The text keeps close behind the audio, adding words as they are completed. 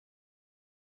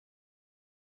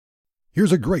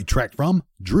Here's a great track from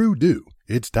Drew Do.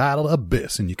 It's titled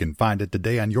Abyss, and you can find it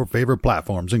today on your favorite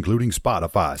platforms, including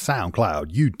Spotify,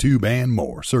 SoundCloud, YouTube, and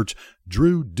more. Search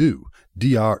Drew Do,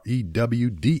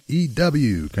 DREWDEW.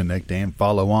 Connect and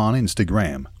follow on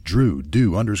Instagram, Drew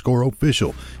Do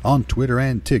 _official. On Twitter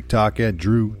and TikTok at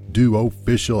Drew Do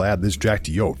Official. Add this track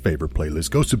to your favorite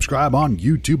playlist. Go subscribe on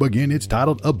YouTube. Again, it's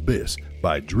titled Abyss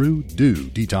by Drew Do,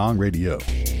 D-Tong Radio.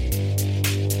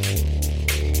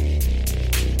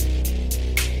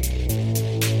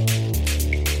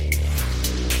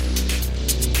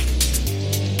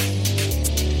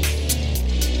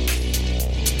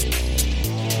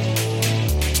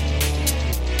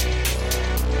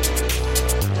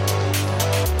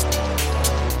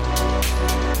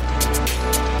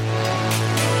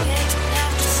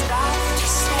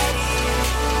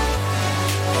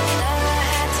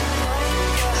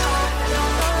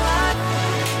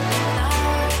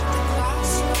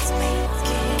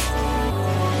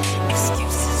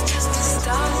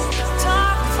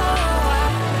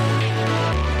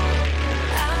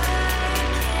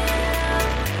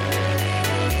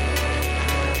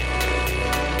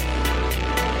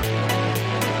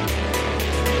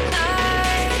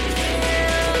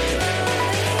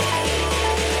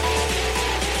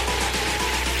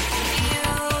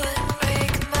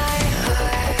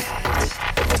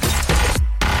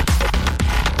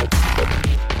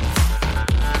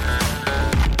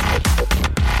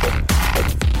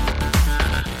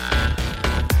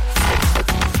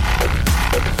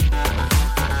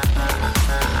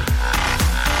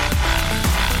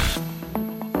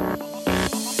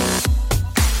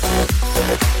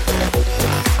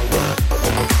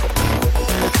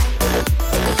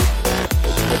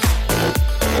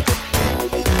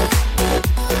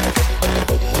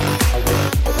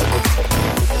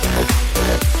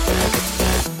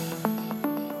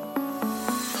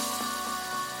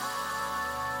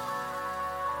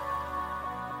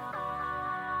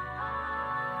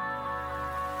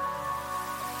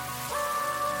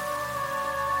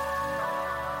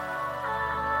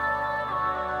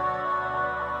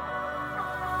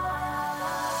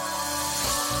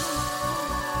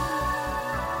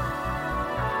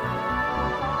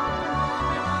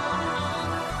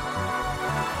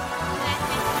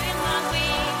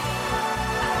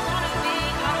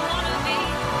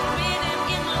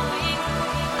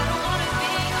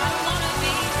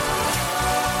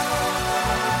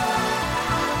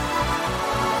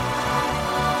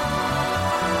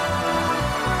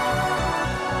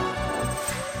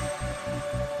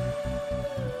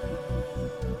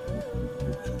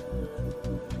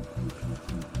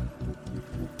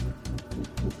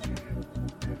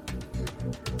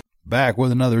 Back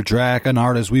with another track, an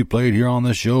artist we played here on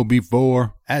the show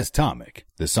before, Atomic.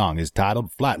 The song is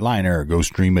titled Flatliner. Go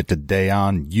stream it today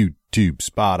on YouTube,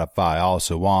 Spotify,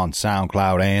 also on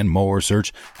SoundCloud and more.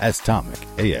 Search Atomic,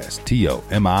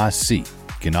 ASTOMIC. You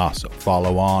can also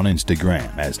follow on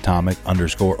Instagram,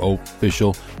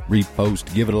 Atomic_official.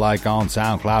 Repost, give it a like on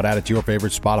SoundCloud, add it to your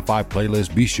favorite Spotify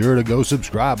playlist. Be sure to go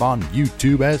subscribe on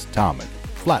YouTube as Atomic.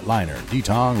 Flatliner,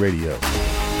 D-Tong Radio.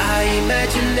 I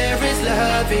imagine there is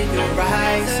love in your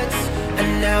eyes,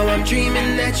 and now I'm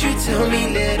dreaming that you tell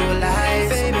me little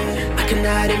lies. I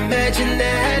cannot imagine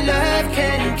that love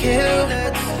can kill,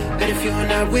 but if you're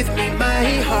not with me,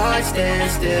 my heart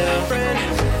stands still.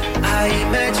 I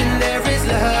imagine there is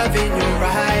love in your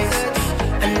eyes,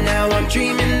 and now I'm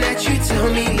dreaming that you tell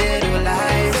me little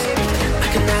lies. I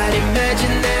cannot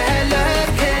imagine that love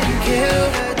can kill,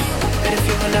 but if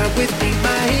you're not with me,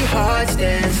 my heart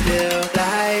stands still.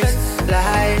 Lies,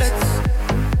 lies,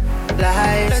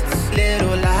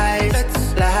 little lies,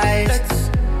 lies,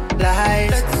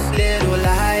 lies, little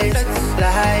lies,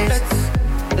 lies,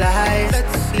 lies,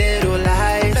 little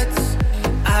lies.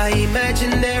 I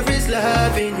imagine there is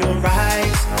love in your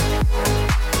eyes.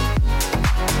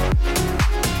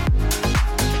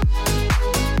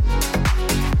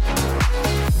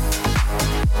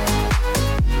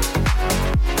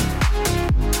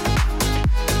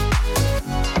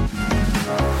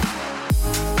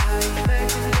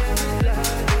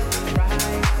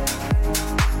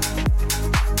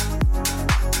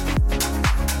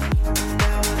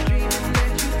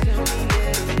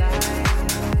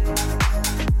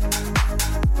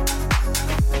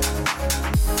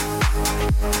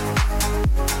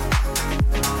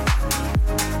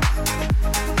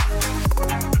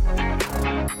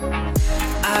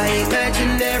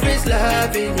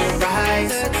 Love in your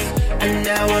eyes, and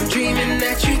now I'm dreaming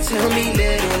that you tell me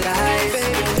little lies.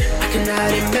 I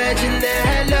cannot imagine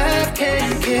that love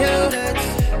can kill,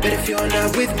 but if you're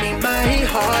not with me, my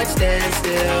heart stands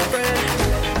still.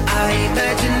 I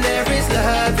imagine there is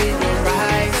love in your eyes.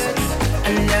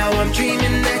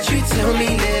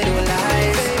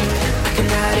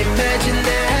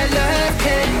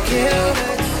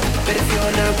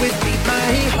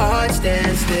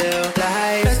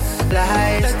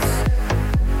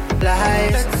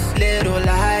 lies, little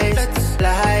lies,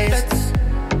 lies,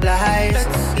 lies,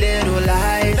 little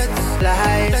lies,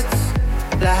 lies,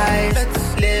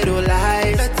 lies, little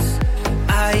lies.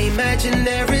 I imagine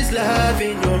there is love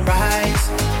in your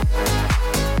eyes.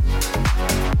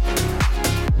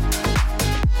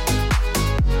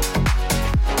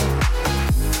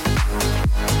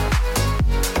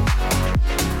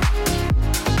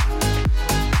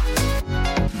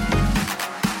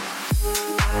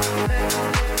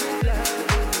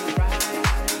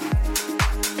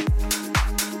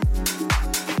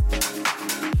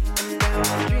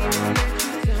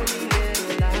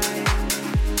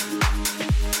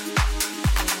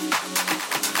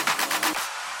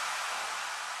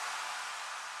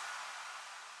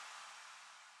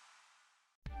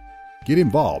 Get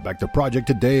involved. Back the project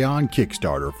today on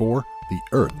Kickstarter for The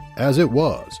Earth as It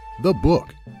Was, the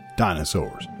book,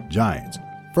 Dinosaurs, Giants,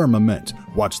 Firmament.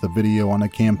 Watch the video on the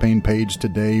campaign page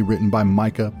today, written by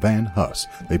Micah Van Huss.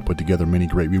 They put together many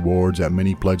great rewards at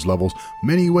many pledge levels,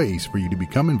 many ways for you to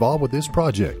become involved with this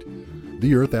project.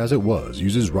 The Earth as It Was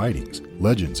uses writings,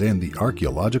 legends, and the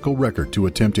archaeological record to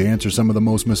attempt to answer some of the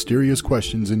most mysterious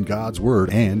questions in God's Word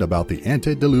and about the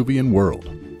antediluvian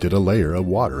world. Did a layer of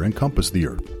water encompass the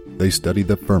Earth? They studied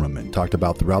the firmament, talked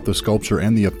about throughout the sculpture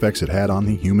and the effects it had on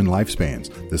the human lifespans,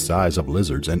 the size of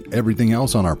lizards, and everything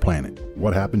else on our planet.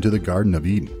 What happened to the Garden of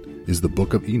Eden? Is the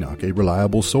Book of Enoch a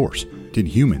reliable source? Did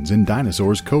humans and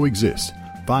dinosaurs coexist?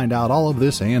 Find out all of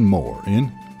this and more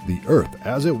in The Earth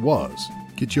as It Was.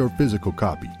 Get your physical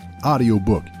copy,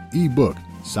 audiobook, ebook,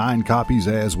 signed copies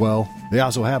as well. They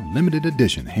also have limited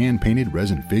edition hand-painted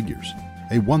resin figures,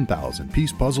 a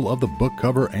 1,000-piece puzzle of the book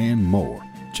cover, and more.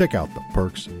 Check out the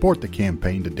perks, support the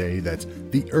campaign today. That's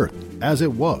The Earth as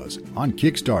It Was on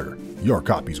Kickstarter. Your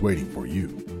copy's waiting for you.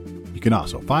 You can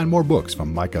also find more books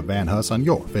from Micah Van Huss on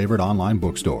your favorite online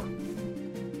bookstore.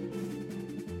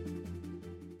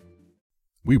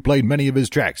 We played many of his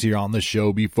tracks here on the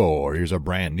show before. Here's a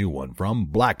brand new one from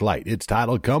Blacklight. It's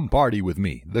titled Come Party With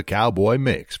Me, the Cowboy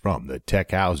Mix from the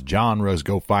Tech House Genres.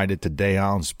 Go find it today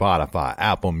on Spotify,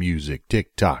 Apple Music,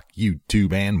 TikTok,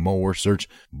 YouTube, and more. Search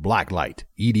Blacklight,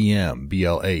 EDM,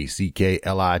 BLACKLIGHT,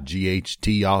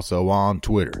 also on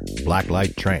Twitter,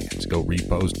 Blacklight Trance. Go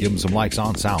repost, give them some likes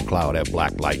on SoundCloud at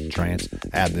Blacklight Trance.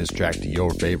 Add this track to your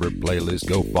favorite playlist.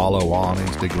 Go follow on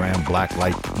Instagram,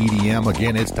 Blacklight EDM.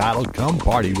 Again, it's titled Come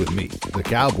Party With Me, the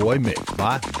Cowboy Mix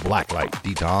by Blacklight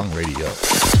Detong Radio.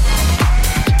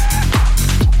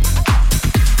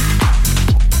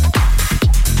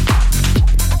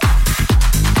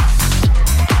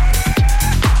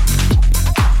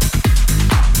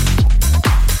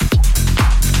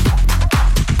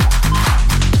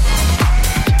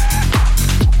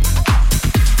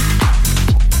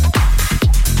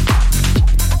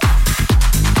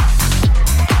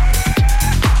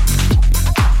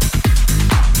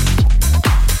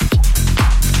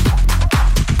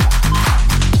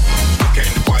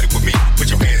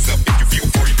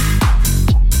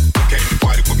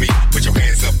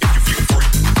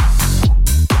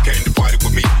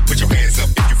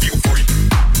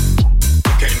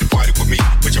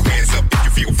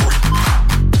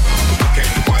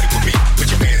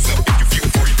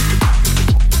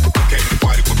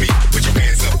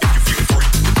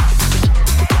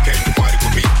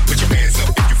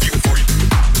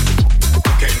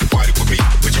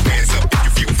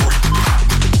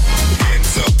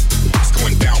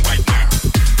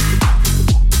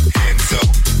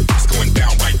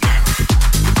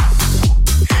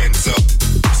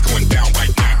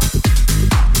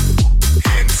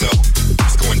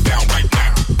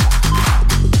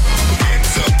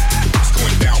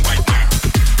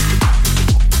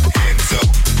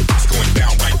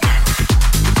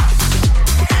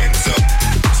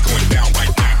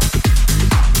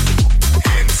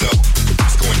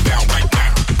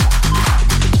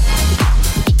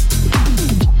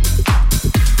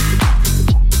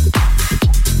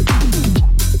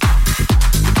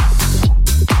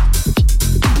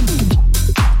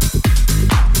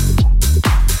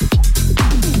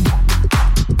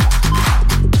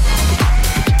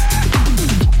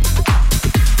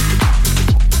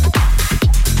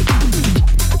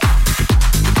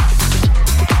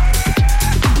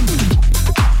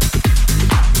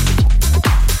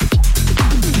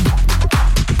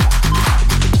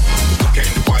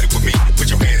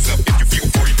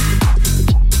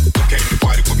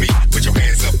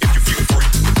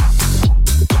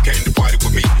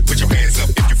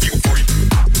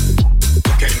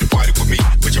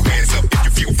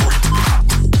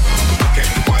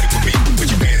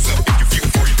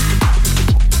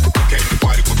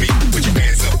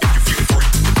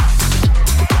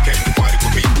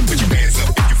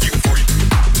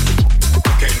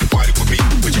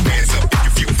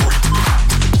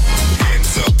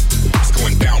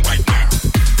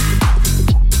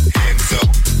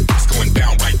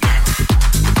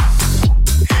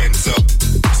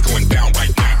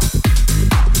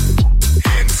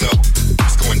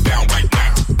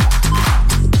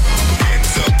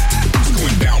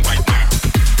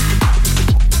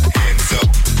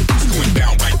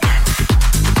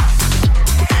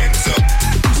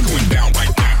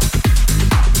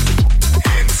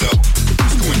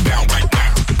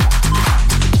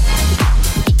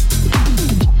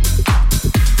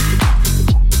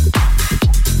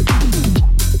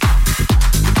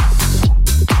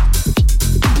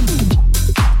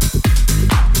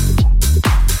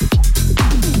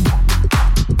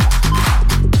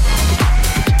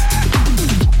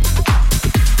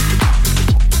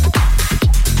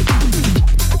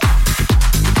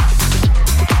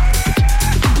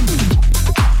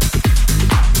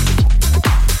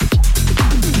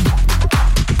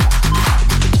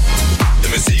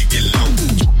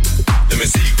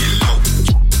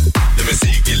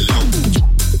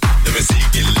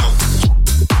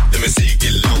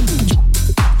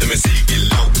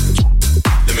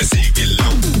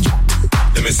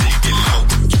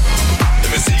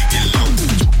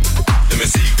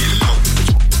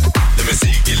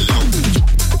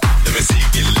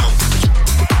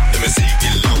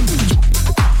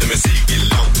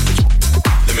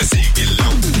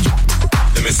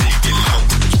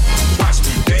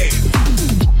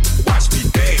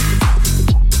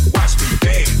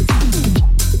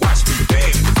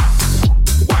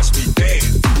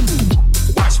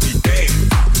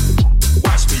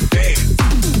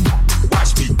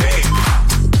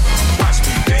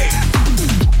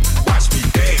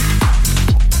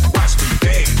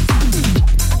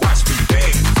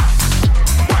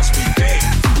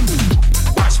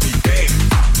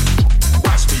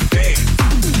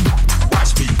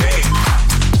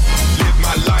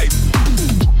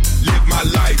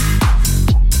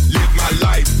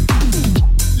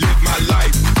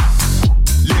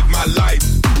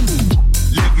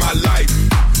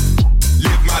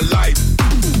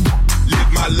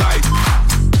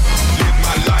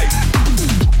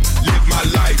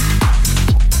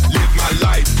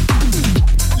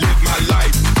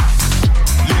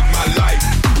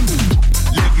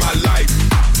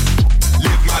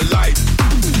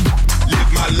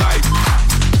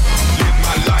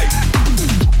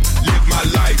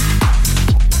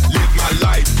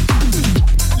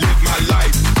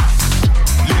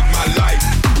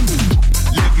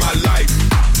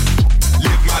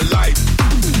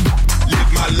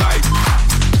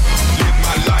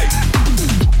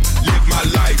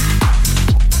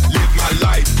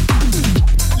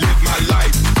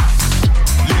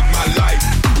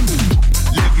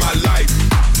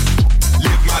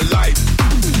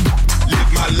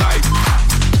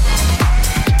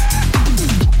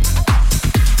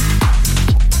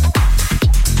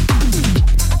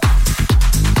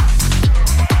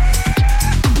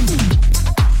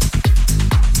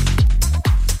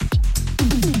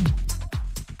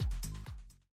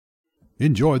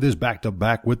 Enjoy this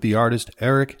back-to-back with the artist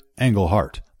Eric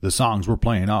Engelhart. The songs we're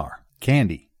playing are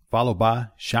Candy, followed by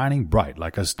Shining Bright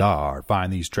Like a Star.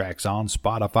 Find these tracks on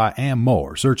Spotify and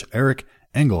more. Search Eric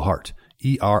Engelhart,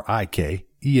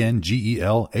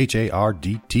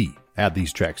 ErikEngelhardt. Add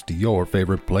these tracks to your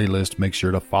favorite playlist. Make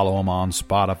sure to follow them on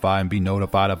Spotify and be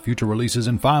notified of future releases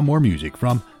and find more music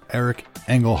from Eric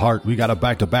Engelhart. We got a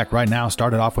back-to-back right now.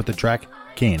 Started off with the track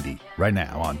Candy right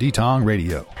now on D-Tong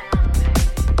Radio.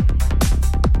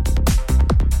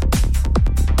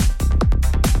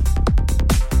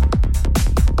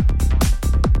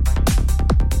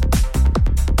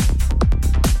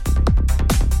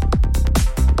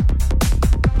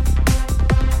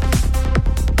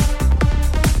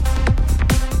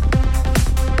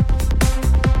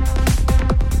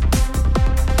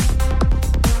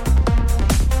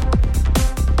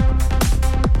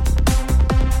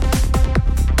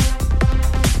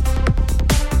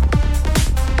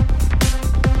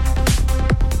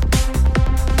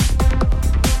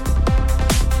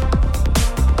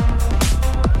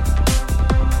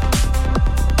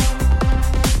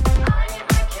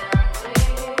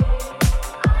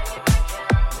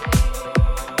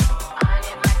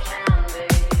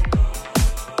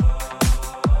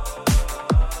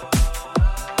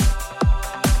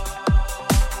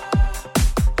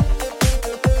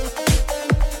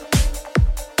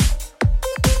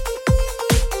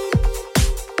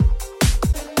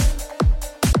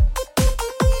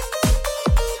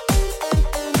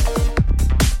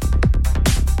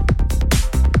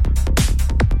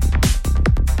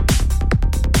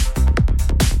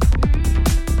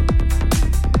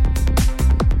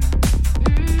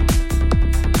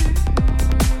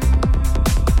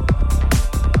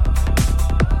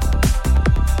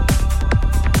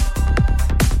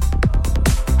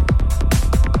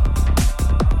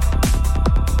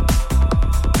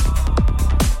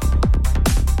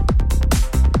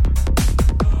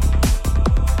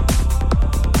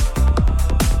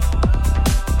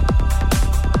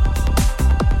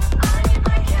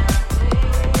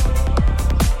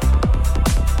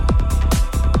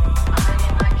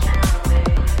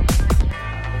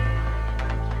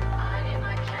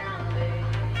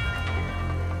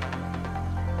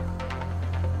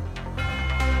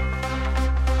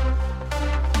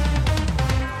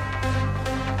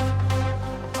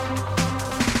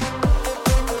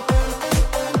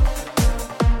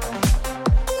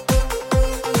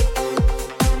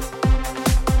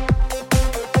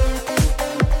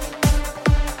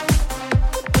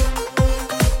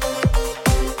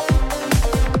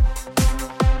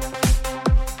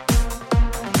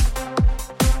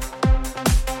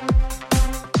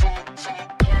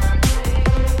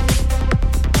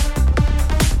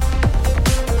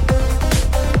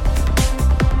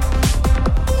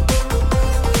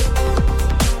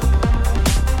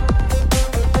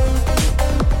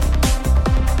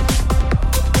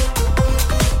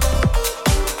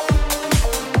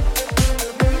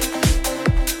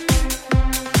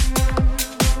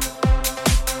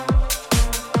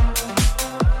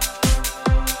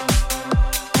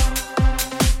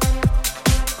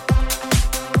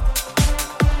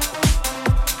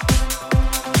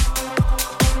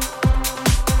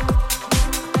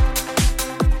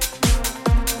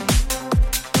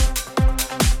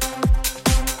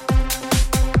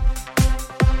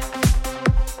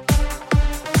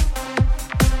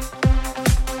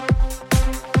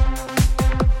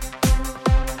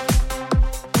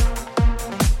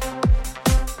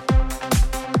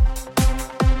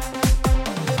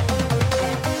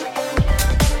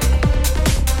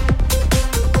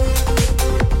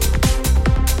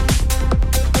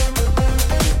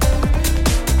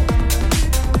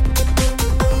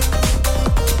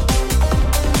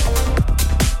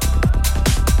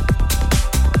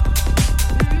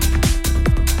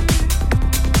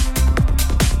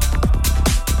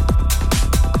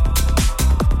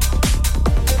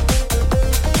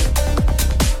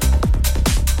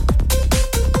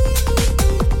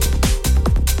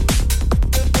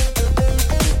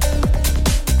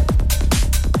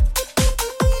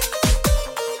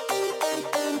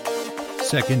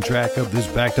 Second track of this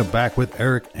back-to-back with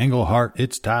Eric Engelhart.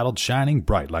 It's titled Shining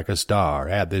Bright Like a Star.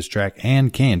 Add this track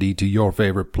and Candy to your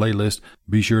favorite playlist.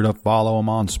 Be sure to follow him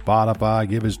on Spotify.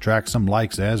 Give his track some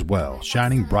likes as well.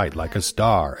 Shining Bright Like a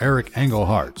Star. Eric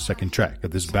Engelhart. Second track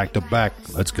of this back-to-back.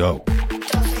 Let's go.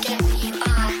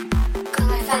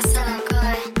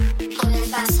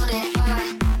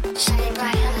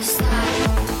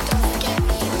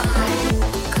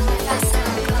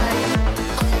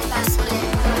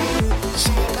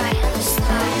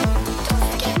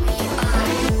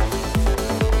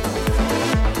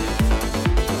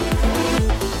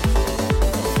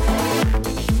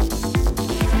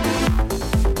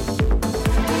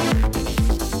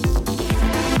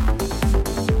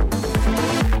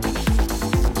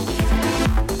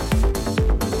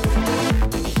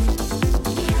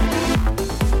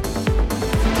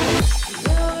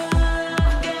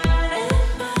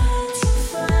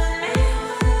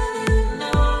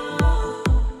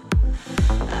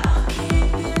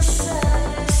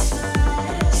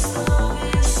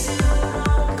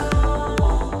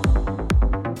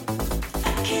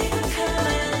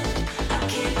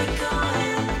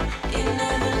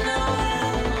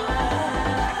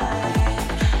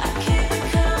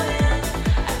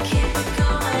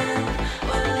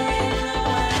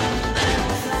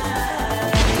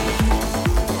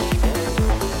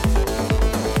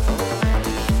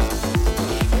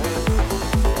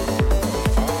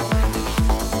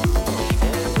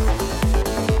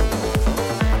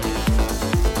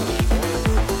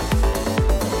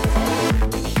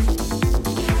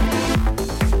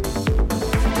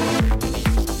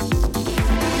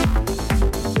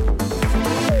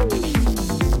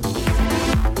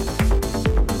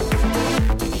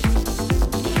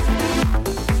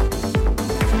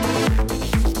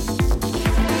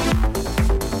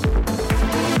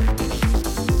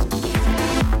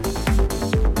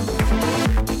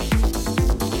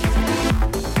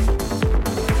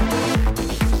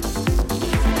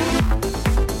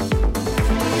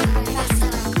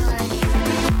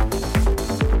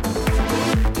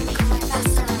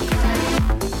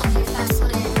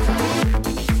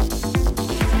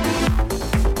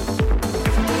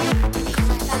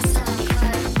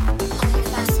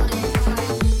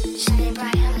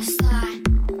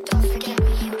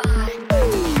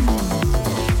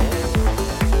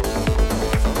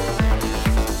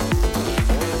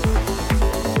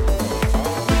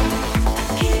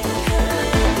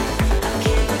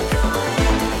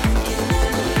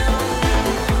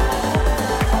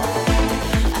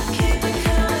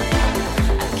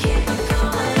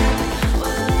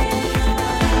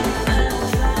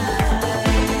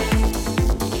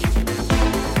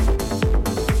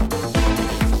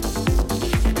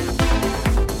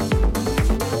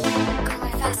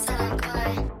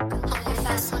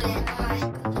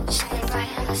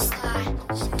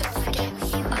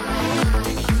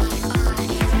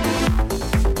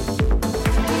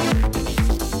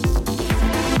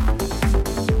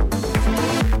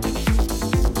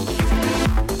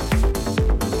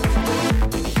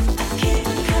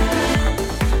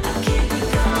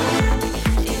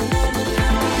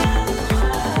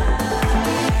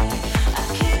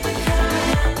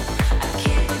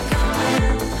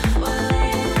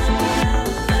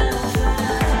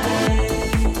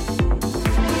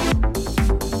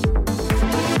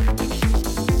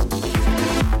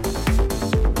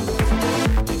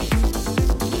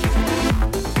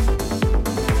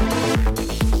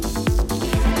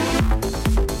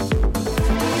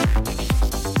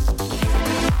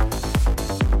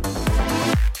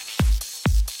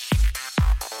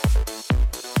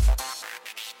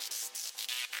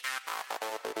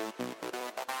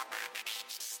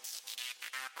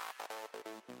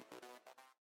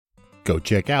 Go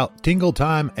check out Tingle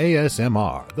Time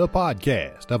ASMR, the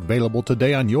podcast, available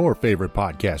today on your favorite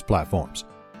podcast platforms.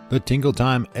 The Tingle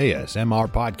Time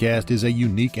ASMR podcast is a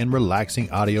unique and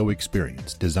relaxing audio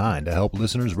experience designed to help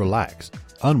listeners relax,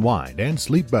 unwind, and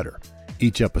sleep better.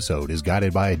 Each episode is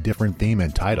guided by a different theme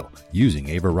and title, using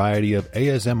a variety of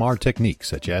ASMR techniques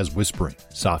such as whispering,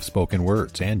 soft-spoken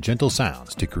words, and gentle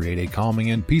sounds to create a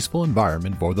calming and peaceful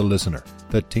environment for the listener.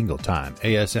 The Tingle Time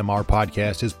ASMR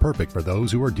podcast is perfect for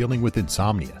those who are dealing with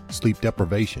insomnia, sleep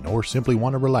deprivation, or simply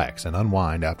want to relax and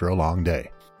unwind after a long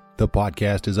day. The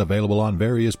podcast is available on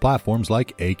various platforms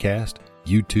like Acast,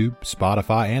 YouTube,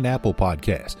 Spotify, and Apple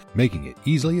Podcasts, making it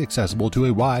easily accessible to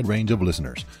a wide range of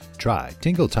listeners. Try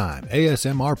Tingle Time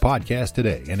ASMR Podcast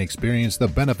today and experience the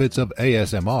benefits of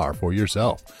ASMR for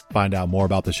yourself. Find out more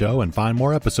about the show and find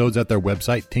more episodes at their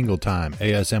website,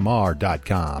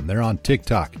 TingleTimeASMR.com. They're on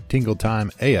TikTok, Tingle Time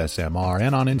ASMR,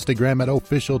 and on Instagram at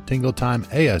Official Tingle Time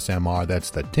ASMR. That's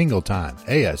the Tingle Time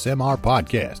ASMR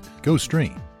Podcast. Go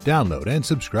stream, download, and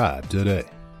subscribe today.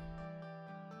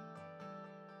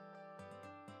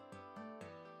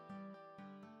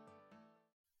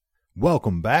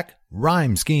 Welcome back,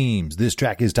 Rhyme Schemes. This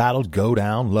track is titled Go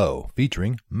Down Low,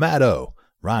 featuring Maddo.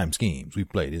 Rhyme Schemes, we've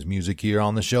played his music here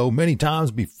on the show many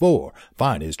times before.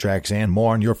 Find his tracks and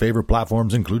more on your favorite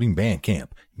platforms, including Bandcamp,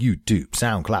 YouTube,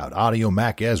 SoundCloud, Audio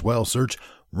Mac as well. Search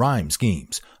Rhyme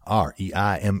Schemes,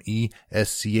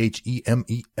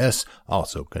 REIMESCHEMES.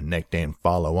 Also connect and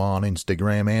follow on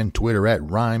Instagram and Twitter at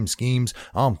Rhyme Schemes,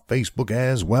 on Facebook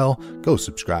as well. Go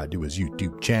subscribe to his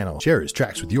YouTube channel. Share his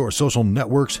tracks with your social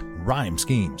networks. Rhyme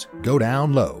Schemes, Go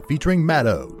Down Low, featuring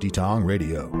Maddo, D-Tong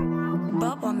Radio.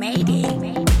 Bubba made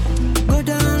it. Go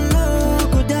down low,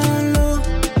 go down low.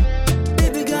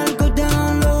 Baby girl, go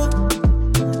down low.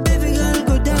 Baby girl,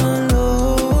 go down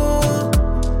low.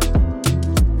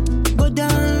 Go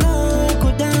down low,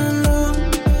 go down low.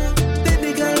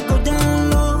 Baby girl, go down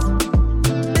low.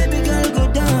 Baby girl,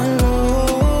 go down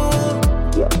low.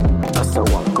 Yeah, I saw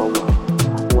walk go,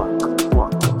 walk go,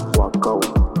 walk go,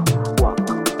 walk.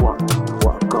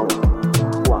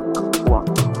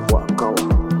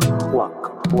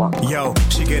 Yo,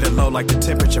 she getting low like the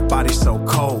temperature, body so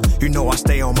cold. You know I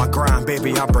stay on my grind,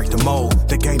 baby, I break the mold.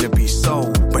 The game to be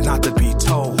sold, but not to be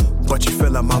told. But you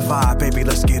feeling my vibe, baby,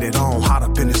 let's get it on. Hot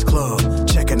up in this club,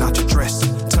 checking out your dress,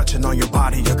 touching on your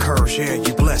body, your curves, yeah,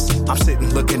 you blessed. I'm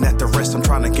sitting looking at the rest, I'm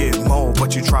trying to get more.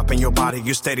 But you dropping your body,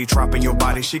 you steady dropping your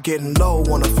body. She getting low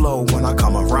on the flow when I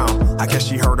come around. I guess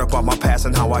she heard about my past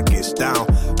and how I gets down.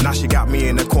 Now she got me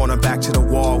in the corner, back to the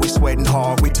wall. We sweating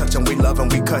hard, we touching, we loving,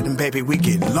 we cutting, baby, we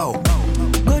getting low.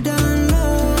 Go down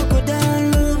low, go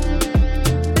down low.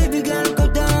 Baby girl,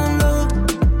 go down low.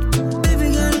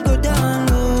 Baby girl, go down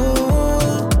low.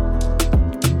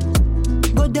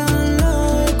 Go down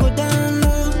low, go down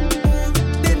low.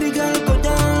 Baby girl, go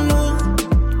down low.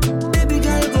 Baby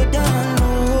girl, go down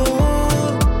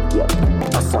low.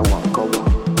 Yeah, I saw walk go,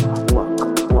 walk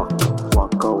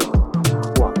go,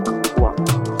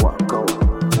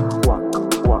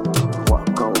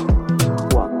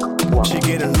 walk. She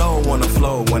getting low on the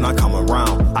flow when I come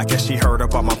around. I guess she heard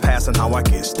about my past and how I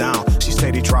gets down. She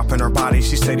steady dropping her body,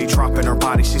 she steady dropping her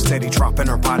body, she steady dropping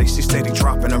her body, she steady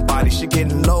dropping her body. She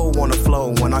getting low on the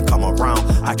flow when I come around.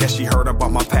 I guess she heard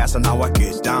about my past and how I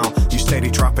get down. You steady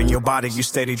dropping your body, you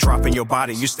steady dropping your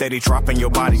body, you steady dropping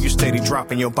your body, you steady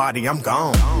dropping your body. I'm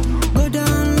gone. Go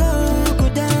down low, go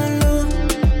down low.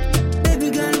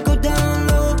 Baby girl, go down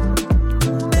low.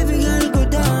 Baby girl, go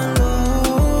down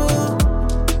low.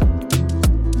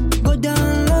 Go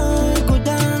down low, go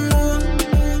down low.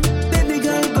 Baby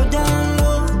girl, go down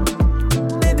low.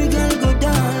 Baby girl, go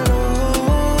down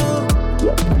low.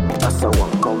 Yeah, I saw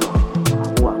walk go,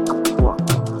 walk go, walk.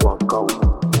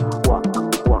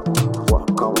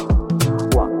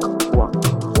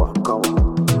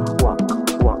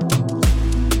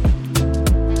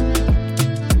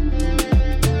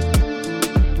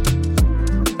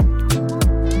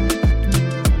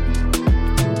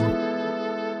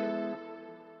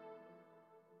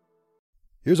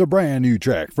 Here's a brand new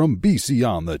track from BC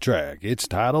on the Track. It's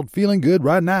titled Feeling Good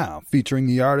Right Now, featuring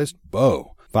the artist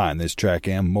Bo. Find this track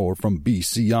and more from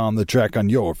BC on the Track on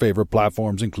your favorite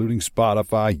platforms, including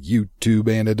Spotify, YouTube,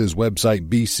 and at his website,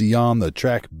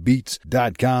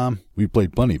 bconthetrackbeats.com. We've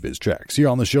played plenty of his tracks here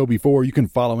on the show before. You can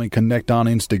follow and connect on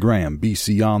Instagram,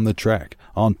 BC on the Track.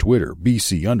 On Twitter,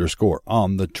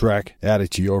 BC_on the Track. Add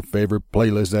it to your favorite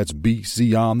playlist. That's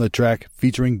BC on the Track,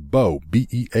 featuring Bo,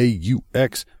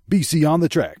 BEAUX. BC on the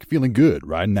Track, feeling good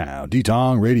right now.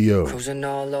 D-Tong Radio. Cruising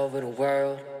all over the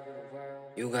world.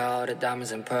 You got all the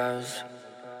diamonds and pearls.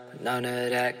 None of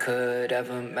that could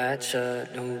ever match a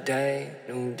new day,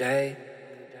 new day.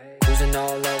 Cruising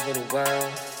all over the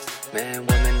world, men,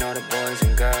 women, all the boys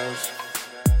and girls.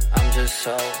 I'm just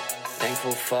so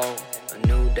thankful for a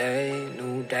new day,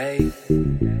 new day.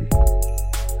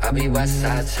 I'll be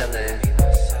Westside chillin',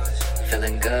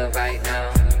 feeling good right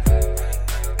now.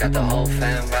 Got the whole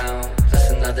fam round,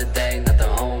 just another day, nothing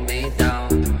hold me down.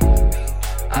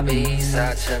 I'll be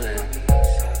Eastside chillin',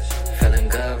 feeling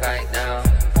good right now.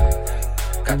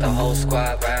 Got the whole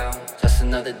squad round, just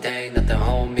another day, nothing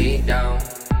hold me down.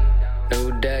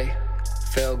 New day,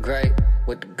 feel great,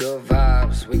 with the good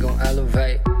vibes, we gon'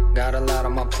 elevate. Got a lot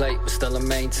on my plate, but still I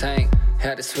maintain.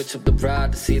 Had to switch up the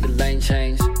ride to see the lane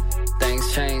change.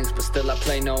 Things change, but still I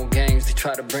play no games. They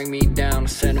try to bring me down, I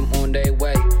send them on their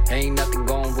way. Ain't nothing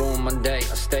gon' ruin my day,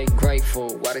 I stay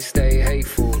grateful. Why they stay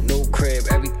hateful? New crib,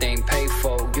 everything paid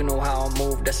for. You know how I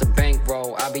move, that's a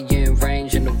bankroll. I be in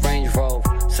range in the Range Rover.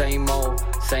 Same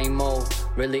old,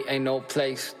 really ain't no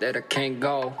place that I can't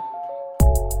go.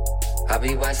 I be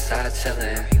Westside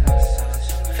chillin',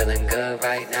 feeling good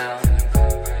right now.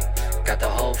 Got the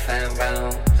whole fam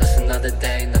round, just another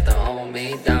day, nothing hold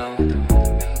me down.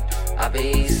 I be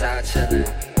Eastside chillin',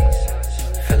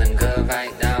 feeling good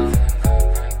right now.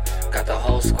 Got the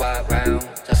whole squad round,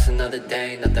 just another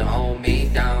day, nothing hold me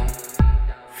down.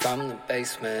 From the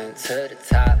basement to the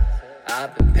top,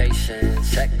 I've been patient,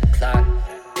 check the clock.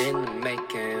 In the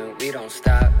making, we don't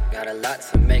stop. Got a lot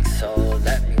to make, so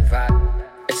let me rock.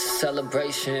 It's a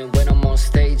celebration when I'm on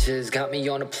stages. Got me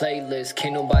on a playlist,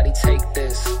 can't nobody take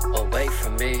this away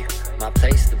from me. My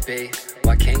place to be,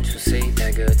 why can't you see?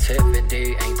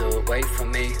 Negativity ain't the way for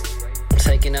me. I'm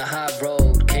taking a high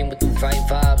road, came with the right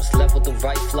vibes, left with the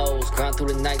right flows. Grind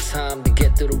through the nighttime to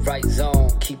get through the right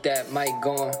zone. Keep that mic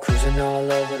going, cruising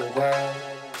all over the world.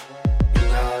 You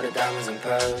got all the diamonds and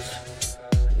pearls.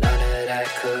 None of that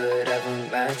could ever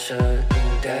match a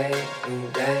new day, new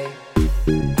day.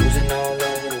 Cruising all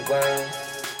over the world,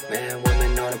 men,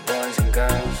 women, all the boys and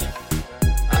girls.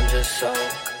 I'm just so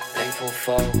thankful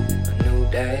for a new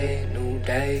day, new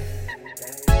day.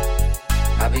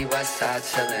 I'll be Westside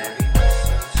chillin',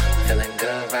 feeling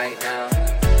good right now.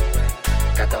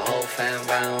 Got the whole fam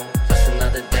round, just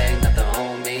another day, nothing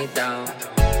hold me down.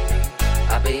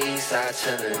 I'll be Eastside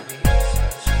chillin',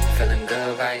 feeling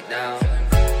good right now.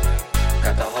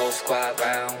 Got the whole squad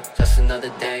round, just another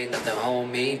day, nothing hold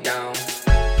me down.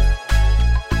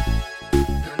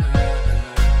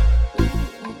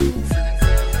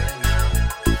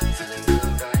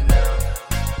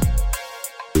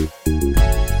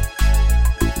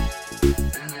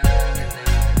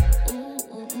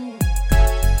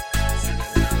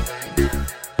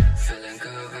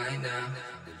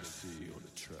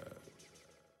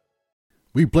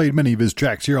 We played many of his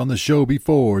tracks here on the show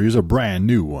before. Here's a brand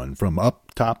new one from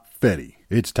Up Top Fetty.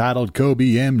 It's titled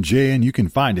Kobe MJ, and you can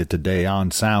find it today on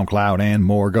SoundCloud and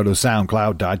more. Go to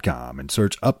SoundCloud.com and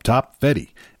search Up Top Fetty.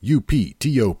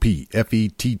 UPTOPFETTE.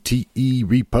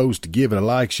 Repost, give it a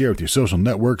like, share with your social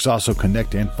networks. Also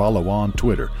connect and follow on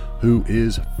Twitter. Who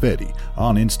is Fetty?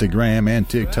 On Instagram and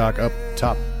TikTok, Up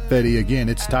Top Fetty. Again,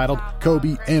 it's titled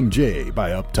Kobe MJ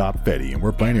by Up Top Fetty, and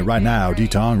we're playing it right now,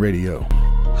 D-Tong Radio.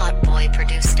 Hot Boy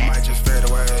produced it. Might just fade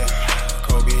away.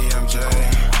 Kobe MJ,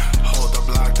 hold the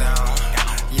block down.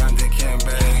 Young Dick and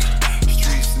Bay,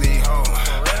 streets need hope.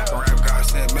 Rap God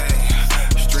sent me.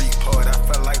 Street poet, I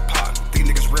felt like pop. These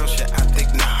niggas real shit, I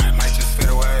think not. Might just fade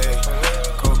away.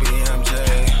 Kobe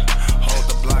MJ, hold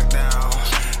the block down.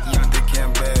 Young Dick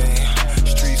and Bay,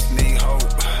 streets need hope.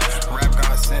 Rap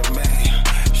God sent me.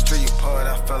 Street poet,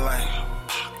 I felt like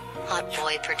Hot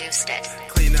Boy produced it.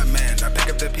 clean up, man. I pick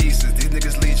up the pieces. These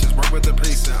niggas leeches, work with the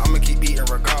precinct. I'ma keep eating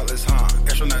regardless, huh?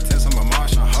 Extra not tense, I'm a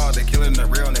Martian. Hard, they killing the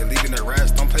real and they leaving the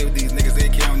rest. Don't play with these niggas, they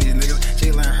can't on these niggas.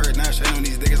 Jalen hurt, now shit on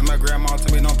these niggas. My grandma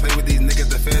told me don't play with these niggas.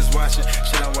 The feds watching.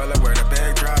 Shit, I'm well aware. The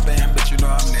bag dropping, but you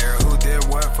know I'm there. Who did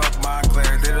what? Fuck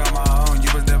Montclair. Did it on my own. You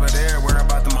was never there. Worry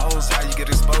about them hoes. How you get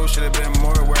exposed? Should've been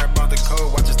more. Worry about the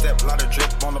code. Watch a step, lot of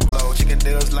drip on the flow. Chicken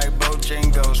deals like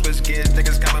Bojangles. Switch kids,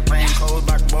 niggas got my plain clothes.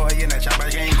 Black boy in that chopper,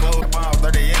 he ain't clothes. Bomb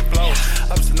 38 flow.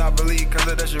 Ups to not believe, cause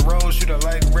of that shit roll. Shoot it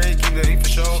like Ray, keep the heat for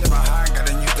show. My high,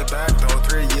 gotta use the back though.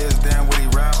 3 years down, what he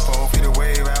rap for? Feed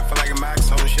away, I feel like a max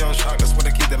hole. Shell shock, that's what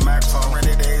I keep the max for.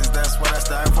 Rainy days, that's what I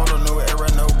style for. The new era,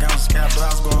 no gowns, cap. I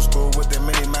was going to school with the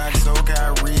mini max. So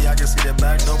Kyrie, I can see the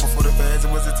back door before the feds,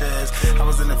 it was a test. I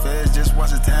was in the feds, just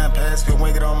watch the time pass. Feel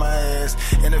winged on my ass.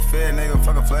 In the fed, nigga,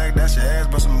 fuck a flag, that's your ass.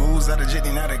 But some moves out of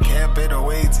jitney, not a cap.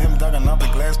 808, Tim ducking off the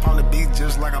glass, pound the beat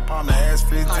just like I pound the ass.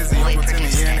 Fit dizzy, Uncle Timmy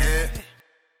in the head.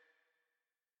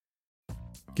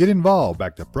 Get involved.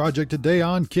 Back to project today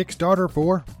on Kickstarter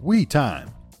for We Time.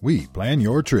 we plan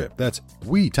your trip. That's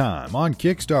WeTime on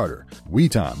Kickstarter.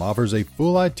 WeTime offers a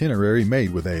full itinerary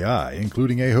made with AI,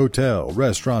 including a hotel,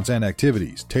 restaurants, and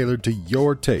activities tailored to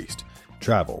your taste.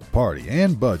 Travel, party,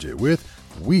 and budget with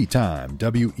WeTime,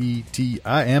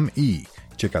 WeTime.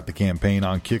 Check out the campaign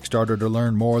on Kickstarter to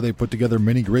learn more. They put together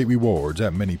many great rewards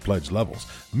at many pledge levels,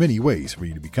 many ways for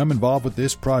you to become involved with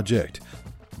this project.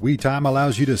 WeTime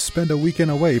allows you to spend a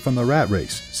weekend away from the rat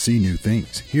race, see new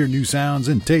things, hear new sounds,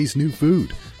 and taste new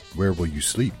food. Where will you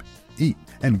sleep, eat,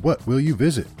 and what will you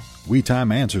visit?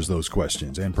 WeTime answers those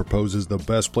questions and proposes the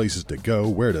best places to go,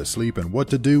 where to sleep, and what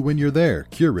to do when you're there,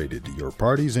 curated to your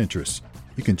party's interests.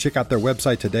 You can check out their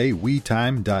website today,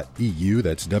 WeTime.eu.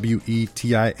 That's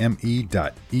WeTime.eu.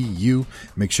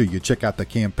 Make sure you check out the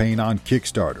campaign on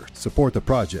Kickstarter. Support the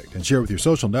project and share with your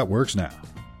social networks now.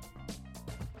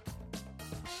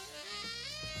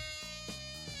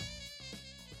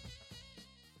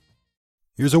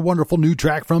 Here's a wonderful new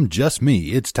track from Just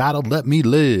Me. It's titled Let Me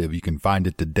Live. You can find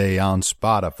it today on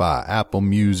Spotify, Apple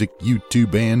Music,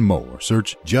 YouTube, and more.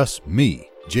 Search Just Me,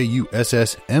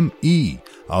 Jussme.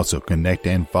 Also connect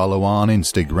and follow on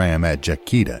Instagram at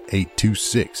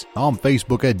Jaquita826. On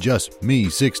Facebook at Just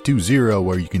Me620,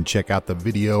 where you can check out the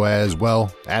video as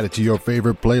well. Add it to your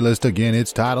favorite playlist. Again,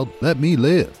 it's titled Let Me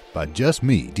Live by Just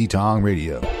Me, D-Tong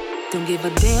Radio. Don't give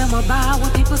a damn about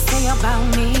what people say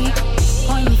about me.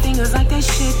 Pointing fingers like that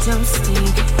shit don't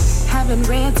stink. Having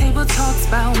red table talks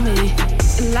about me.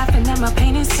 And laughing at my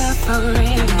pain and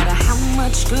suffering. No matter how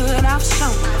much good I've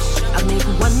shown, I make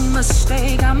one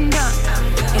mistake, I'm done.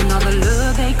 And all the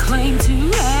love they claim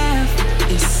to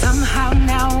have is somehow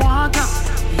now all gone.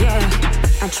 Yeah,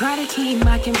 I try to keep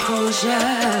my composure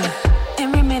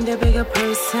and remain the bigger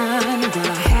person that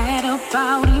I had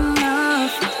about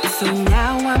enough. So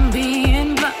now I'm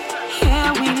being blunt.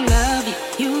 Yeah, we love you.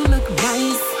 You look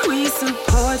nice. We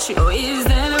support you. Oh, is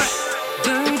that right?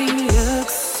 Dirty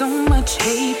looks, so much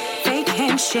hate, fake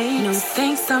handshake. No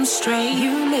thanks, I'm straight.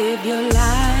 You live your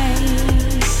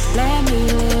life. Let me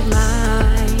live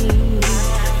mine.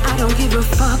 I don't give a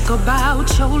fuck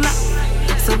about your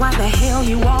life. So why the hell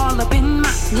you all up in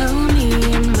mine? No, me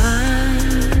and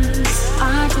mine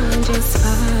are doing just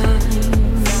fine.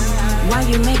 Why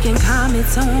you making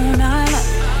comments on our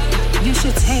life? You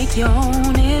should take your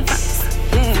own advice.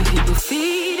 Yeah, people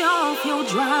feed off your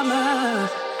drama.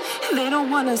 They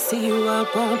don't wanna see you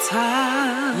up on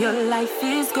top. Your life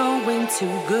is going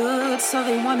too good, so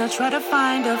they wanna try to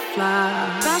find a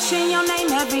flaw. Bashing your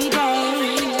name every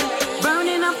day,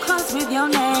 burning up close with your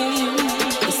name.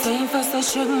 The same first that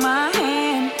shook my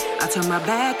hand, I turn my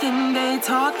back and they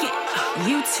talking.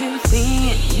 You too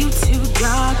thin, you too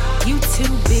dark, you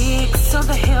too big. So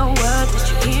the hell what? Did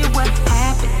you hear what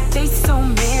happened? They so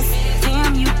messy,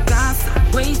 damn you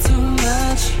gossip way too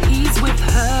much. He's with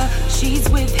her, she's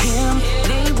with him,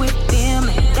 they with them,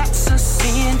 and that's a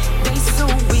sin. They so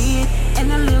weird,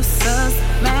 and a little sus.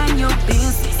 Mind your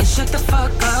business and shut the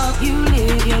fuck up. You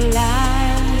live your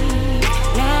life,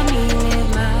 let me live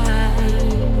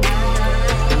mine.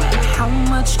 No matter how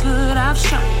much good I've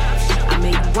shown, I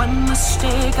made one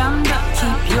mistake, I'm done.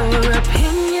 Keep your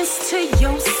opinions to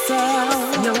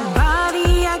yourself.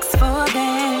 Nobody asks for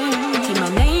them. Keep my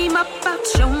name up out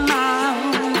your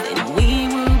mouth, and we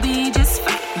will be just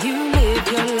fine. You live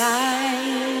your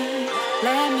life,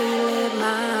 let me live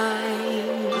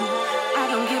mine. I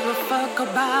don't give a fuck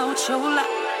about your life.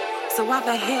 So why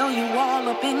the hell you all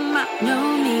up in mine? No,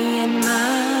 me and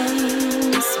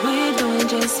mine, we're doing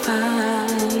just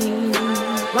fine.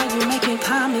 Why you making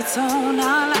comments on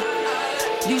our life?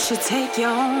 You should take your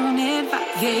own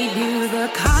advice. Gave you the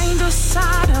kinder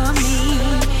side of me,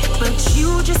 but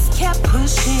you just kept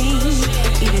pushing,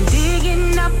 even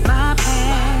digging up my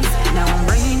past. Now I'm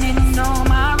raining on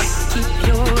my wrath. Keep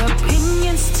your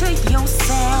opinions to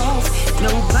yourself.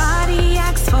 Nobody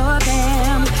asks for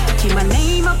them. Keep my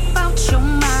name up out your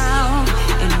mouth,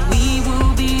 and we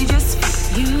will be just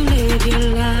fine. You live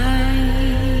your life.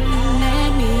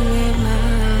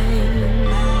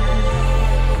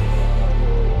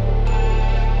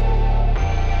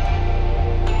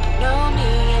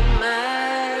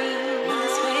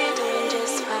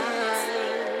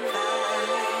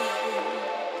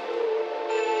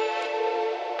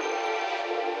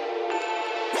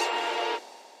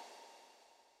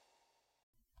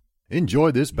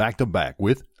 Enjoy this back-to-back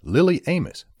with Lily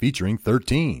Amos featuring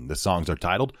 13. The songs are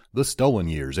titled The Stolen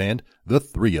Years and The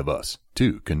Three of Us.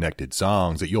 Two connected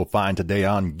songs that you'll find today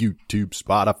on YouTube,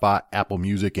 Spotify, Apple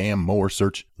Music, and more.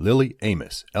 Search Lily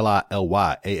Amos,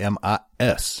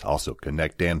 Lilyamis. Also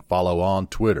connect and follow on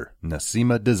Twitter,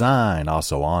 Nasima Design.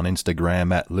 Also on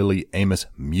Instagram at Lily Amos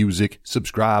Music.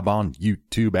 Subscribe on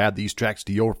YouTube. Add these tracks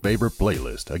to your favorite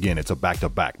playlist. Again, it's a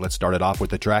back-to-back. Let's start it off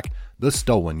with the track The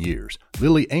Stolen Years.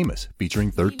 Lily Amos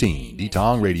featuring 13.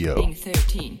 D-Tong Radio.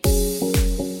 13.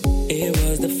 It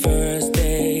was the first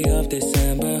day of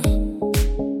December.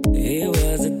 It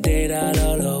was a date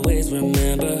I'll always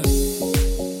remember.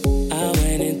 I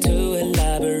went into a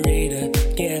library to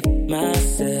give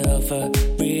myself a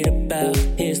read about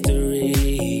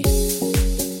history.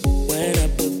 When a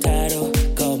book title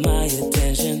caught my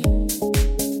attention,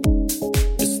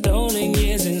 The Stolen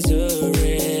Years in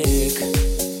Zurich.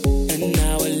 An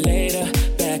hour later,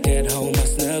 back at home, I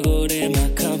snuggled in my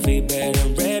comfy bed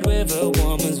and read with a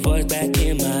woman's voice back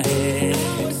in my head.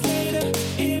 Hours later,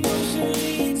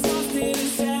 emotionally exhausted and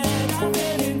sad, I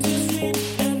fell into sleep,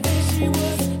 and then she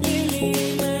was Lily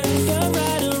Amos, the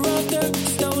writer of The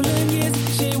Stolen Years.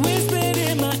 She whispered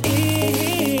in my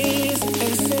ears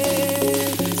and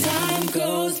said, time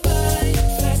goes by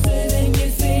faster than you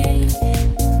think,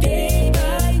 day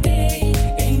by day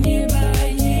and year by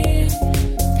year,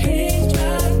 page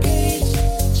by page,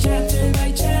 chapter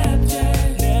by chapter.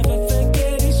 Never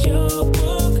forget it's your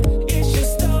book, it's your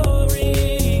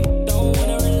story. Don't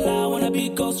wanna rely, wanna be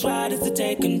ghostwriters to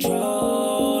take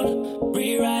control.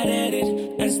 Rewrite, edit,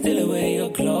 and steal away your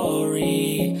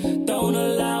glory. Don't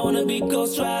allow, wanna be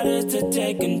ghostwriters to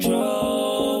take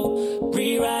control.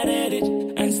 Rewrite, edit,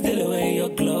 and steal away your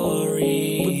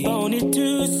glory. We've only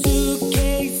 2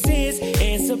 suitcases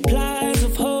and supplies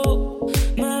of hope.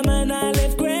 Mama and I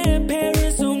left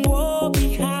grandparents on war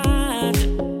behind.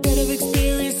 Bit of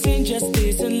experiencing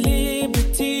justice and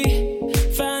liberty,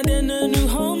 finding a new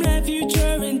home, life,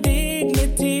 future, and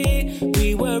dignity.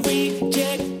 We were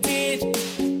rejected,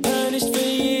 punished for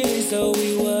years, so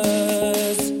we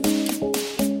was.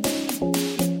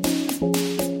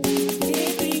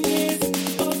 Living years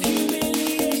of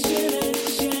humiliation and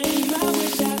shame. I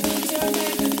wish I could turn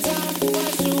back the time,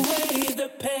 wash away the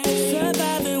pain.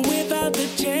 Surviving without the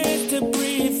chance to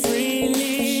breathe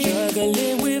freely,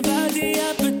 struggling without the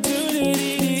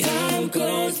opportunity. Time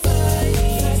goes by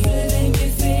faster than you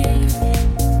think,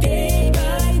 day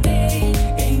by day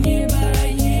and year by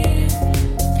year,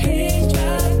 page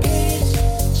by page,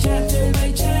 chapter by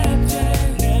chapter.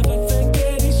 Never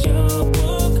forget it's your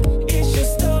book, it's your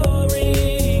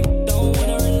story. Don't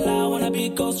wanna rely, wanna be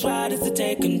ghostwriters to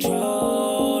take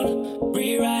control.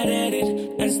 Rewrite, edit,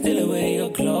 and steal away your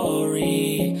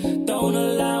glory. Don't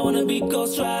allow, wanna be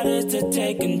ghostwriters to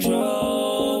take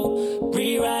control.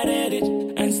 Rewrite, edit,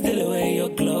 and steal away your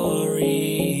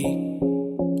glory.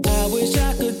 I wish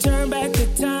I could turn back the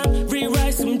time,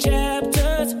 rewrite some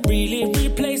chapters, really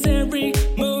replace and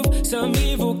remove some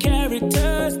evil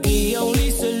characters. The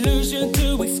only solution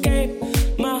to escape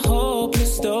my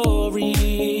hopeless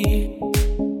story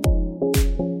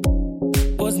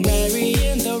was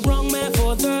marrying the wrong man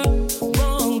for the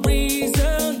wrong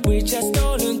reason, which has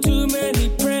stolen too many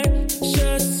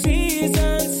precious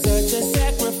seasons. Such a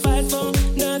sacrifice for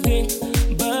nothing.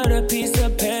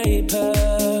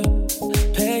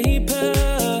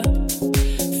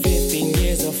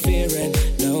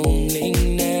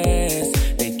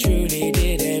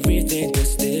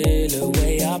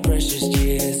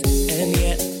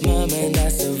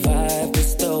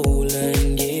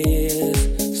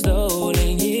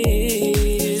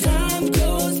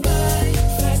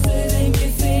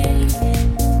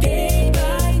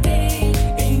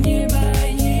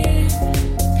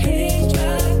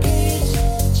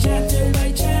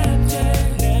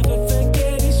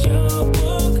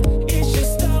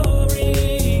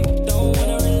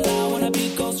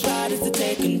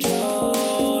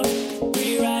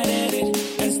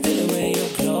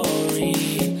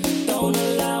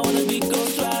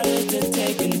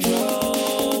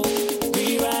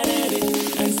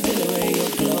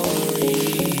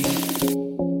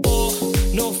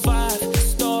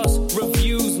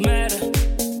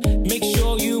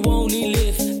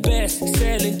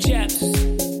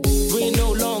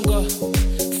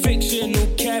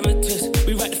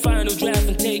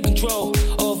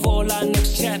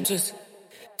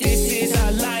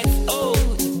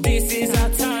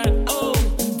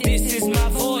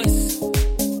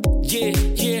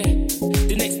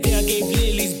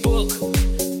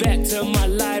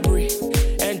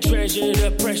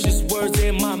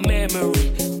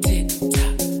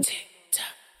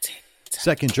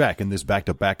 Second track in this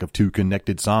back-to-back of 2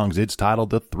 connected songs, it's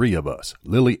titled The Three of Us.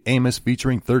 Lily Amos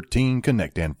featuring 13.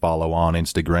 Connect and follow on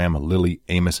Instagram, Lily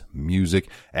Amos Music.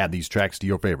 Add these tracks to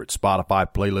your favorite Spotify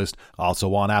playlist.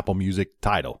 Also on Apple Music,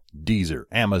 Tidal, Deezer,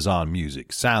 Amazon Music,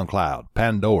 SoundCloud,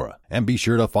 Pandora. And be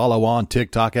sure to follow on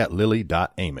TikTok at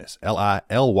lily.amos,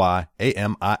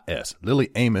 Lilyamis. Lily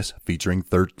Amos featuring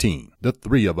 13. The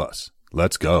Three of Us.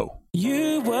 Let's go.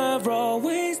 You were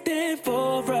always there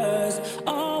for us,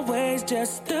 always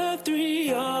just the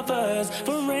three of us.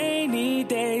 From rainy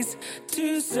days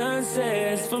to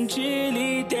sunsets, from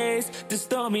chilly days to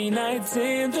stormy nights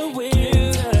in the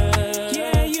winter.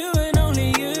 Yeah, you and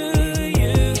only you.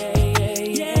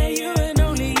 Yeah, you and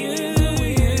only you.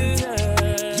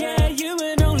 Yeah, you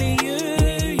and only you.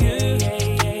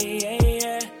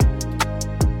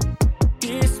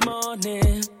 This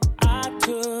morning I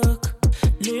took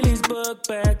Lily's book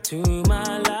back to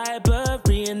my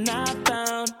library and I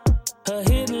found a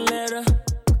hidden letter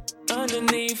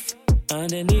underneath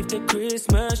the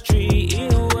Christmas tree.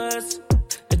 It was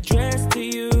addressed to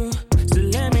you, so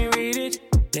let me read it.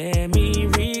 Let me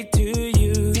read to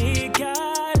you. Dear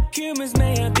God, humans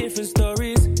may have different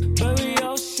stories, but we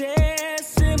all share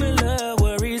similar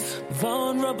worries.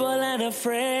 Vulnerable and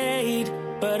afraid,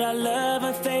 but our love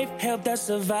and faith helped us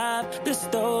survive the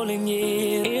stolen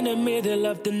years. In the middle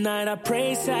of the night, I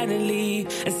prayed silently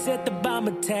and said the bomb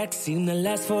attack seemed to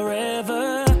last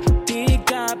forever. Dear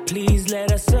God, please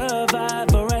let us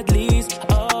survive, or at least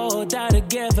all die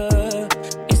together.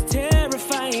 It's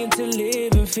terrifying to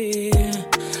live in fear,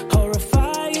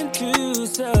 horrifying to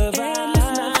survive.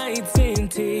 Endless nights in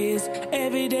tears,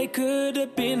 every day could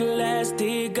have been the last.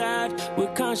 Dear God,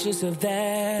 we're conscious of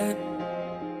that.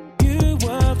 You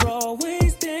were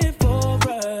always there for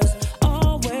us,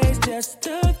 always just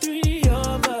the three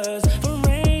of us. From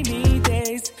rainy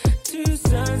days to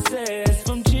sunsets,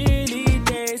 from chilly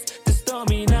days to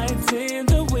stormy nights in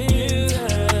the winter.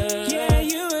 Yeah,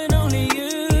 you and only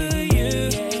you.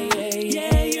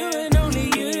 Yeah, you and only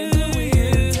you.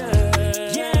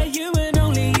 Yeah, you and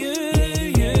only you.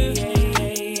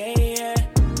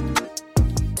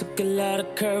 Took a lot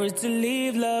of courage to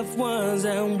leave loved ones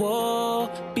and war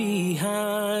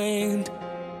behind.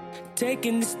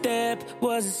 Taking the step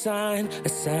was a sign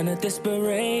of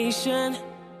desperation.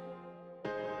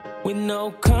 With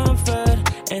no comfort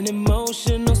and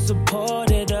emotional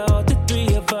support at all, the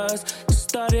three of us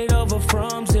started over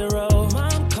from zero.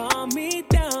 Mom calmed me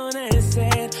down and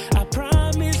said, I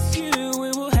promise you we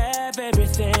will have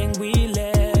everything we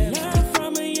left. Learn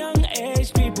from a young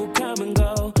age, people come and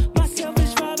go. My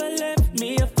selfish father left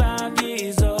me at 5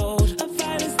 years old. A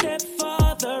violent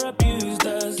stepfather abused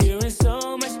us during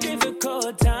so much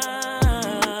difficult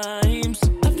times.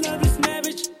 Of loveless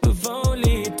marriage with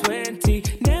only 20.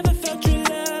 Never felt true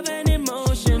love and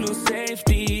emotional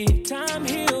safety. Time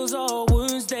heals all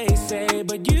wounds, they say,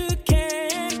 but you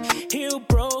can't heal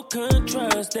broken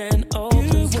trust and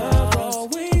open scars.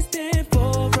 Always there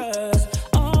for us,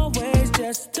 always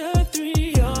just the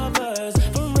three of us.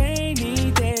 From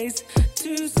rainy days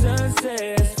to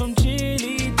sunsets, from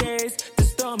chilly days to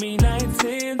stormy nights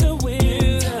in the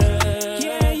winter.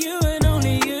 Yeah, you and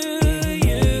only you.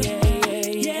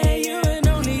 Yeah, you and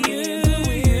only you.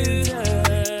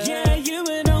 Yeah, you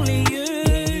and only you.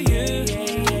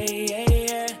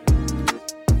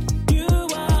 You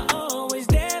are always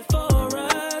there for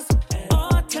us,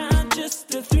 all time just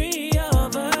the three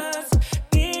of us.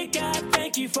 Dear God,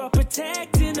 thank you for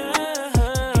protecting us.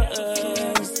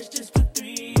 Just the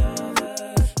three of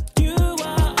us. You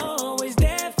are always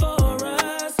there for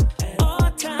us,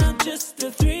 all time just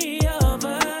the three of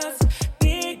us.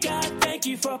 Dear God, thank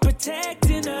you for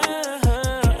protecting us.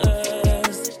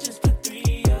 Just the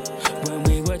three of us. When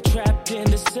we were trapped in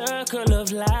the circle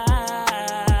of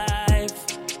life,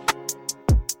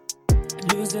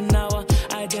 losing our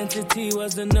identity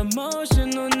was an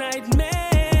emotional nightmare.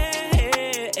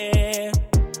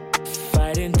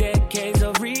 Fighting decades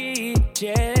of rejection,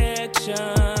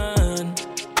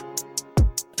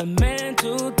 a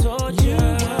mental torture. You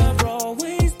were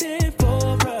always there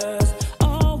for us,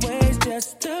 always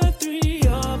just the three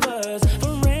of us.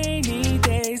 From rainy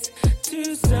days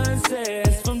to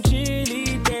sunsets, from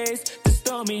chilly days to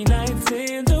stormy nights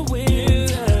in the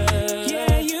winter.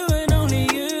 Yeah, you and only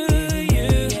you.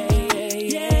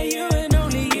 Yeah, you and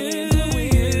only you.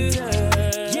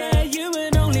 Yeah, you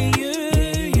and only you.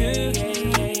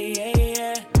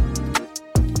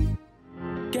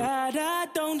 God, I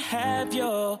don't have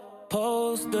your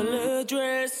postal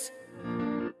address,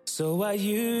 so I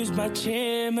use my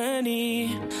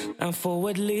chimney and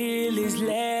forward Lily's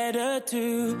letter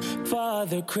to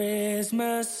Father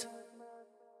Christmas.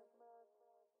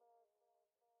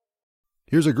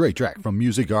 Here's a great track from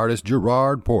music artist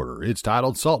Gerard Porter. It's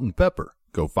titled Salt and Pepper.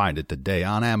 Go find it today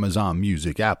on Amazon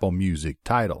Music, Apple Music,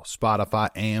 Tidal, Spotify,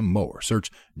 and more. Search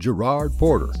Gerard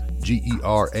Porter,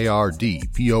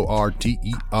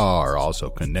 GerardPorter. Also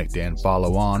connect and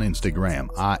follow on Instagram.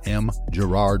 I am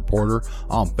Gerard Porter.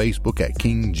 On Facebook at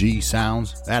King G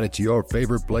Sounds. Add it to your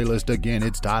favorite playlist. Again,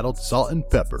 it's titled Salt and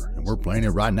Pepper, and we're playing it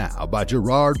right now by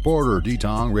Gerard Porter,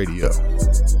 D-Tong Radio.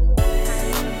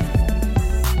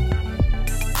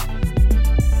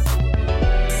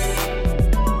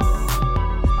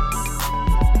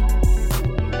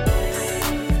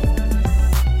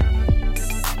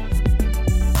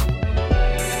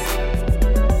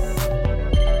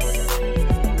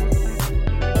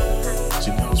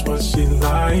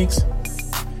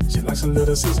 She likes a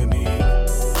little seasoning.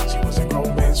 She was in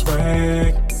romance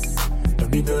swag. Don't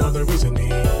need the other reasoning.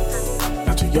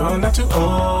 Not too young, not too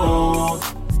old.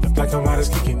 The black and white is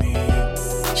kicking in.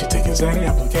 She taking Zanny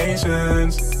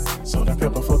applications. Salt and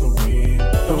pepper for the win.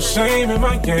 No shame in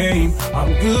my game.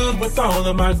 I'm good with all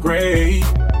of my grade.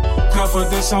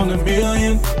 Confidence on a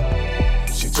million.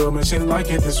 She told me she like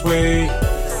it this way.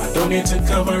 I don't need to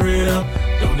cover it up.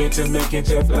 Don't need to make it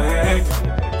jet black.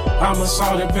 I'm a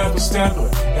salt and pepper stepper,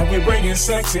 and we bringing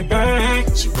sexy back.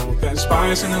 She want that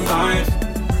spice in her life,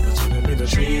 but she didn't mean to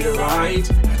treat her right.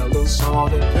 And a little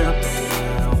salt and pepper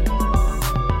now.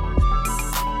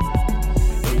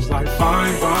 Age like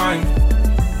fine wine,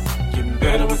 getting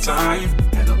better with time.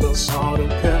 And a little salt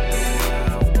and pepper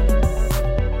now.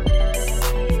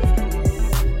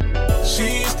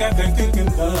 She's got that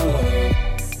cooking love,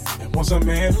 and wants a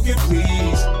man who can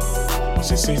please. When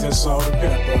she sees that salt and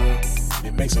pepper,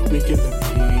 it makes her weak in the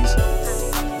knees.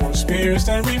 More experienced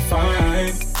and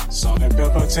refined. Salt and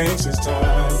pepper takes its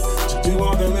time to do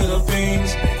all the little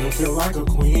things, make her feel like a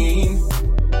queen.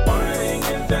 Wining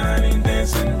and dining,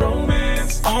 dancing,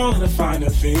 romance, all of the finer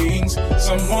things.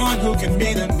 Someone who can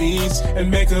meet her needs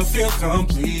and make her feel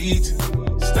complete.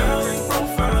 Styling,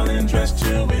 profiling, dressed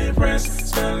to impress,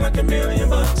 smelling like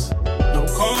 $1,000,000. No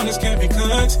corners can be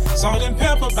cut. Salt and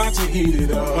pepper about to heat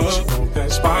it up. She want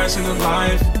that spice in her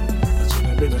life,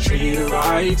 been to treat her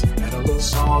right, and a little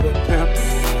salt and pepper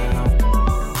now.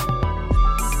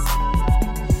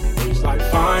 Age like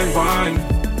fine wine,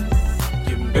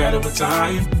 getting better with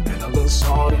time, and a little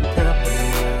salt and pepper now.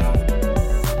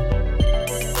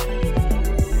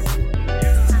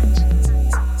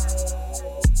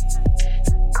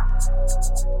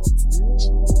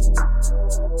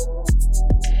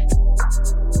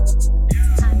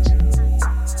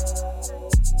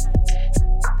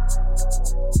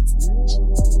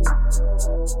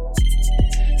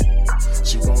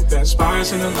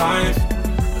 Spice in her life,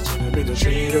 but you didn't mean to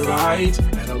treat her right,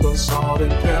 and a little salt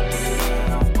and pepper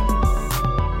now.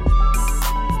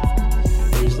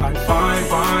 Age like fine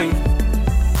wine,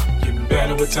 getting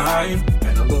better with time,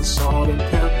 and a little salt and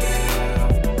pepper now.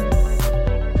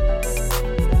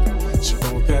 She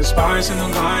want that spice in her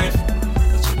life,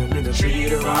 but you didn't mean to treat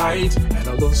her right, and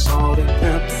a little salt and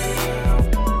pepper now.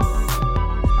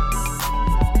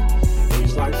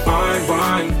 Age like fine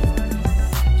wine,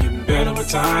 better with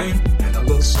time, and a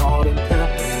little salt and pepper now.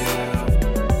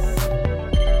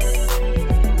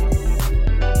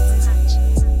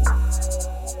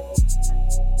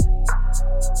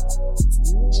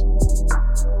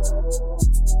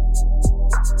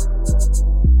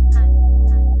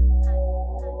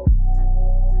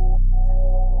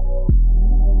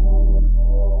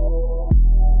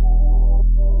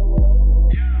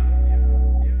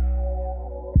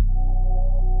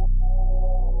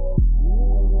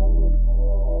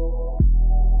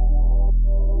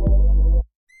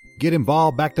 Get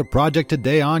involved, back the project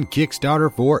today on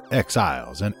Kickstarter for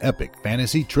Exiles, an epic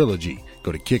fantasy trilogy.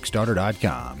 Go to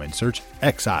Kickstarter.com and search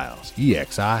Exiles,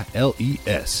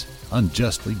 E-X-I-L-E-S.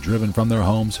 Unjustly driven from their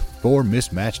homes, 4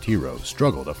 mismatched heroes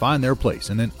struggle to find their place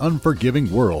in an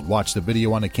unforgiving world. Watch the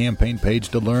video on the campaign page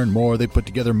to learn more. They put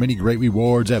together many great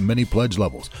rewards at many pledge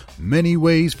levels. Many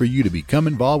ways for you to become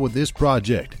involved with this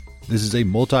project. This is a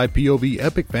multi-POV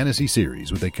epic fantasy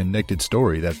series with a connected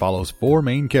story that follows 4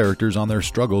 main characters on their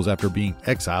struggles after being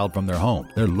exiled from their home,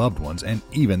 their loved ones, and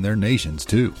even their nations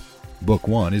too. Book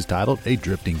 1 is titled A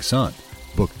Drifting Sun.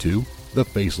 Book 2, The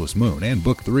Faceless Moon. And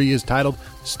Book 3 is titled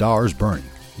Stars Burning.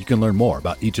 You can learn more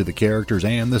about each of the characters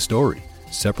and the story.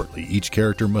 Separately, each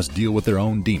character must deal with their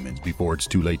own demons before it's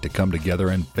too late to come together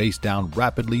and face down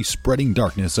rapidly spreading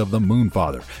darkness of the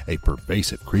Moonfather, a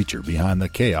pervasive creature behind the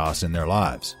chaos in their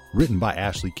lives. Written by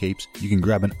Ashley Capes, you can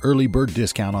grab an early bird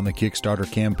discount on the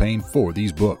Kickstarter campaign for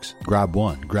these books. Grab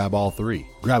one, grab all 3.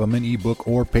 Grab them in ebook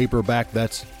or paperback.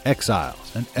 That's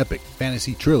Exiles, an epic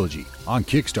fantasy trilogy on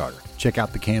Kickstarter. Check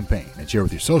out the campaign and share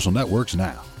with your social networks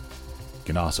now. You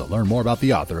can also learn more about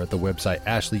the author at the website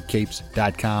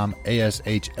ashleykapes.com,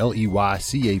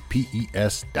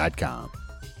 ASHLEYCAPES.com.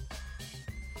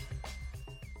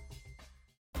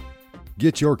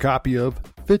 Get your copy of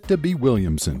Fit to be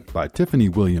Williamson by Tiffany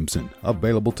Williamson,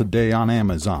 available today on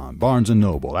Amazon, Barnes &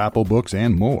 Noble, Apple Books,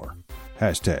 and more.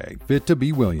 Hashtag Fit to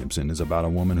be Williamson is about a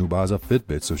woman who buys a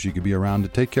Fitbit so she could be around to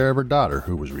take care of her daughter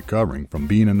who was recovering from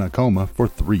being in a coma for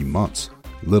 3 months.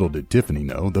 Little did Tiffany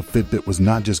know the Fitbit was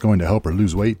not just going to help her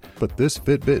lose weight, but this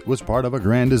Fitbit was part of a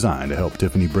grand design to help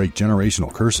Tiffany break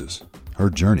generational curses. Her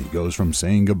journey goes from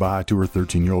saying goodbye to her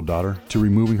 13-year-old daughter, to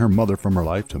removing her mother from her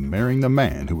life, to marrying the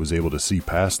man who was able to see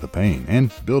past the pain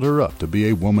and build her up to be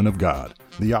a woman of God.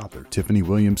 The author, Tiffany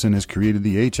Williamson, has created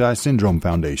the HI Syndrome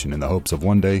Foundation in the hopes of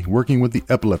one day working with the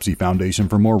Epilepsy Foundation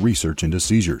for more research into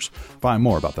seizures. Find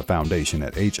more about the foundation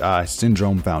at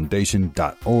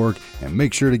hisyndromefoundation.org and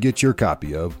make sure to get your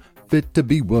copy of Fit to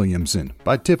be Williamson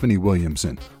by Tiffany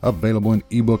Williamson, available in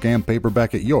ebook and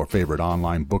paperback at your favorite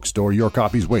online bookstore. Your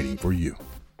copy's waiting for you.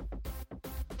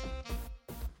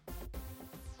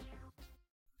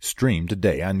 Stream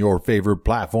today on your favorite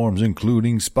platforms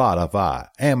including Spotify,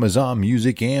 Amazon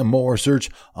Music, and more. Search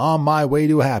On My Way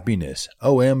to Happiness,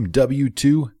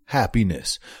 OMW2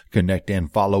 Happiness. Connect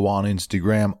and follow on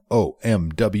Instagram,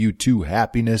 OMW2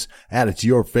 Happiness. Add it to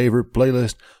your favorite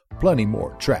playlist. Plenty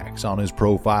more tracks on his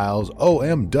profiles.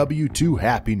 OMW2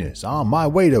 Happiness, On My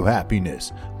Way to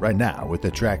Happiness. Right now with the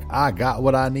track I Got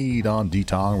What I Need on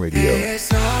D-Tong Radio.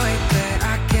 There's no way that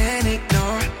I can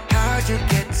ignore. How'd you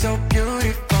get so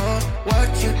beautiful?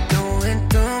 What you doing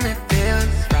to me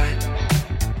feels right.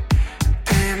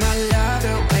 Damn, I love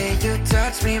the way you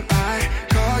touch me. I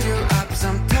call you up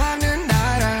sometime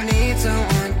tonight. I need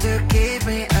someone to keep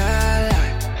me alive.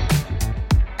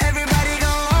 Everybody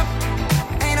go up,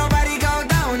 ain't nobody go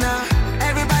down now.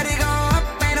 Everybody go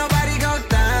up, ain't nobody go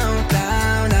down,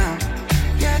 down, down.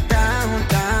 Yeah, down,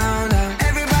 down, down.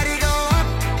 Everybody go up,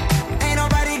 ain't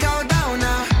nobody go down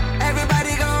now.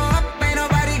 Everybody go up, ain't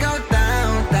nobody go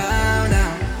down, down,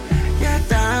 down. Yeah,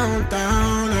 down,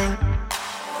 down, down.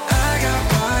 I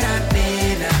got what I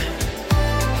need now.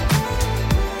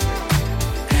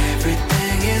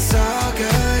 Everything is all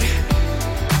good.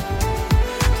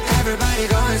 Everybody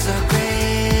going so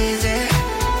crazy.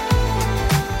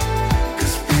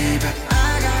 'Cause baby,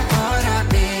 I got what I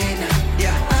need now.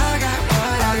 Yeah, I got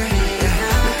what I need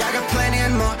now. Look, I got plenty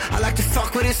and more. I like to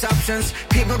fuck with its options.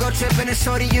 People go tripping and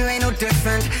shorty, you ain't no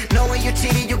different. Know when you're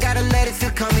cheating, you gotta let it feel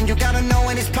coming. You gotta know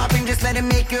when it's popping, just let it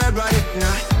make you erotic.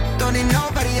 Nah, don't need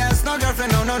nobody else, no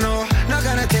girlfriend, no, no, no. Not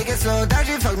gonna take it slow, that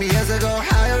shit fucked me years ago.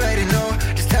 I already know,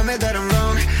 just tell me that I'm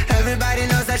wrong. Everybody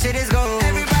knows that shit is gold.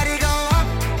 Everybody go up,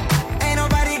 ain't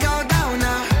nobody go down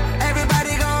now.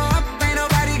 Everybody go up, ain't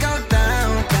nobody go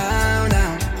down, down,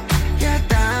 down. Yeah,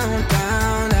 down,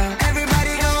 down, down.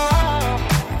 Everybody go up,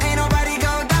 ain't nobody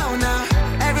go down now.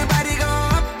 Everybody go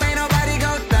up, ain't nobody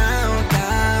go down,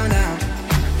 down, down.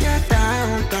 Yeah,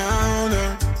 down, down,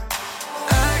 down.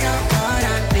 I got what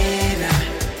I need now.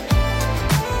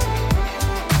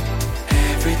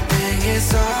 Everything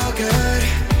is all good.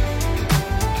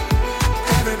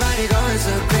 Everybody going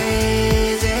so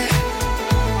crazy.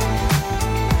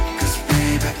 'Cause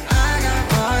baby, I got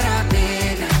what I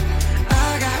need now. I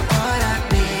got what I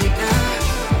need now.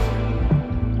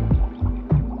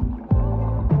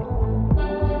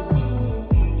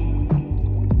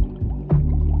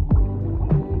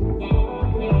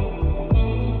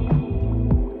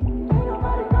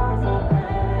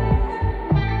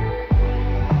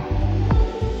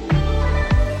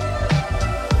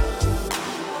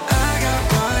 I got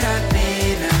what I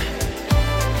need now.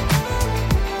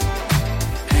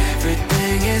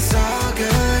 Everything is all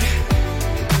good.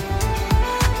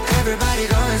 Everybody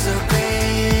going so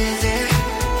crazy.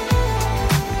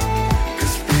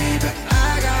 'Cause baby,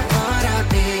 I got what I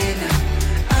need now.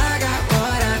 I got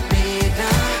what I need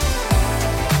now.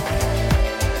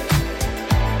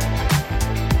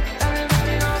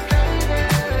 Everybody go crazy.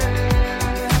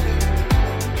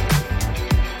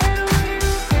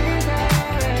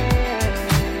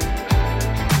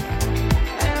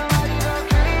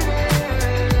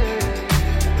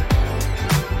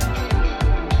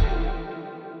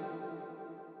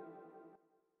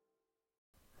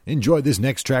 Enjoy this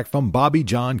next track from Bobby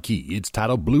John Key. It's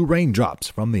titled Blue Raindrops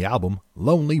from the album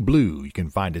Lonely Blue. You can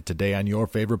find it today on your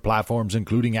favorite platforms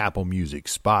including Apple Music,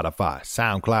 Spotify,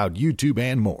 SoundCloud, YouTube,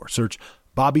 and more. Search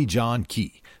Bobby John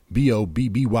Key,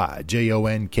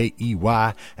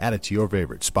 BobbyJohnkey. Add it to your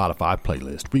favorite Spotify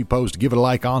playlist. Repost, give it a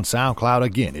like on SoundCloud.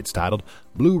 Again, it's titled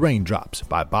Blue Raindrops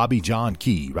by Bobby John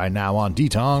Key right now on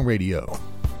D-Tong Radio.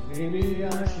 Maybe I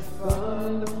should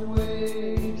find a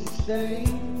way to stay.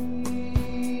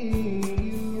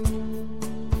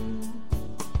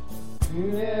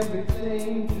 You're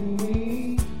everything to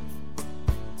me.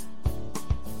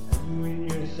 And when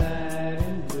you're sad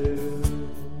and blue,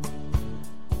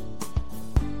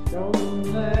 don't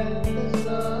let the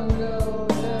sun go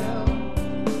down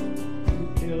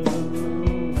until the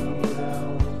moon comes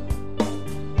out.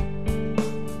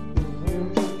 The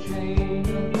winds of change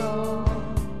are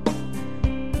gone,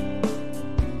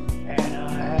 and I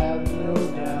have no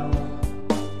doubt.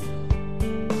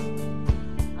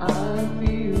 I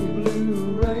feel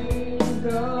blue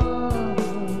raindrops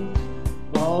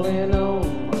falling on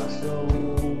my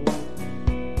soul.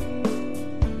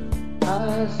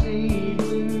 I see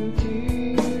blue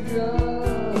teardrops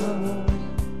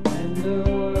and the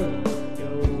world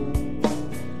goes.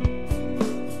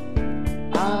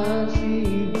 I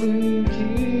see blue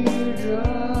teardrops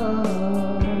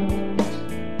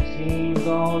seem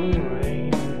falling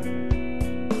rain.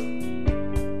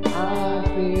 I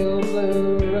feel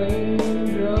blue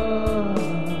raindrops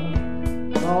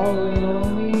falling on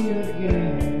me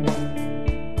again.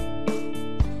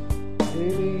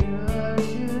 Maybe I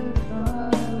should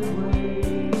find a way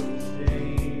to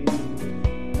stay.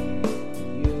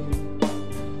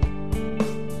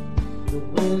 The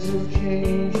winds of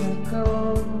change have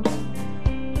come,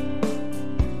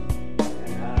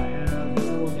 and I have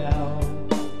no doubt.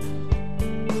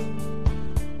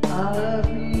 I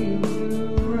feel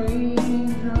blue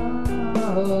raindrops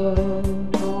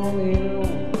falling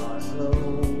on my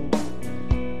soul.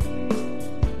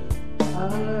 I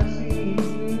see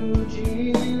blue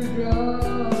teardrops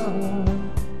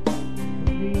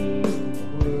being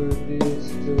worth its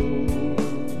gold.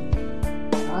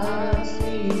 I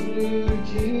see blue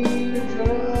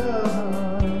teardrops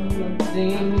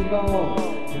being born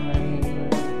rain.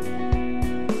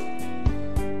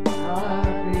 I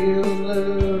feel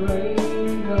blue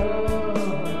raindrops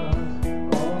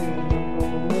falling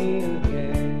for me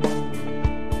again.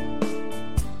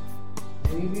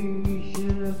 Maybe we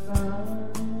should have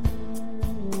found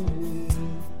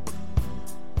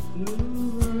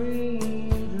blue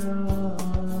raindrops,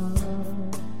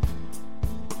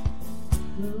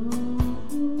 blue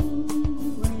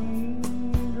raindrops.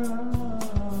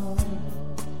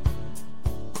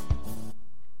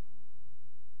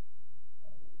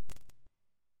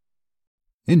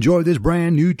 Enjoy this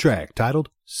brand new track titled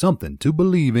Something to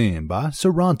Believe In by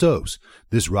Sarantos.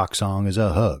 This rock song is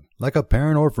a hug, like a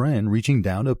parent or friend reaching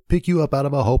down to pick you up out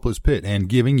of a hopeless pit and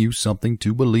giving you something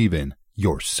to believe in.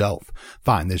 Yourself.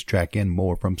 Find this track and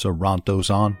more from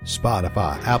Sarantos on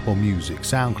Spotify, Apple Music,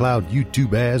 SoundCloud,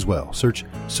 YouTube as well. Search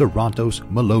Sarantos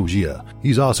Melogia.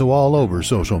 He's also all over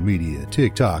social media,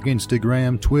 TikTok,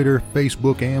 Instagram, Twitter,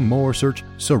 Facebook, and more. Search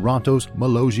Sarantos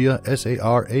Melogia,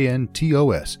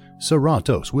 Sarantos.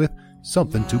 Sarantos with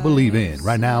Something to Believe In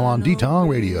right now on D-Tong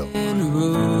Radio.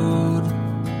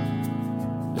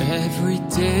 Every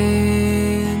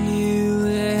day a new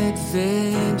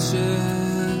adventure,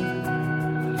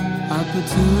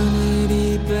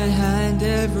 opportunity behind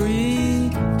every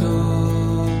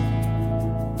door,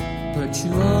 but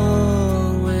you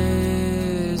always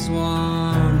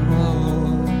want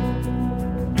more.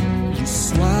 You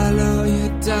swallow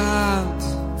your doubt,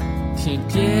 can't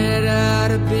get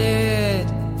out of bed,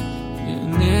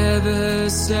 you're never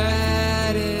satisfied,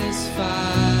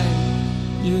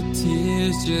 your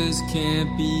tears just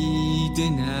can't be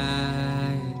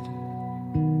denied.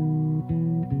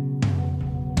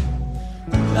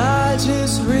 I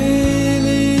just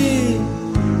really,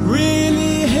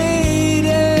 really hate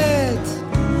it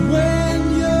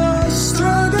when you're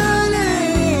struggling.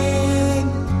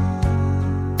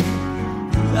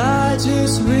 I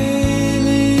just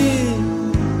really,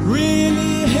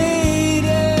 really hate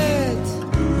it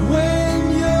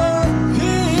when you're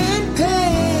in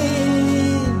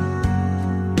pain.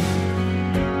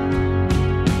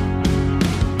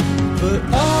 But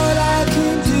all I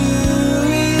can do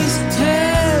is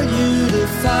tell you to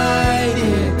fight.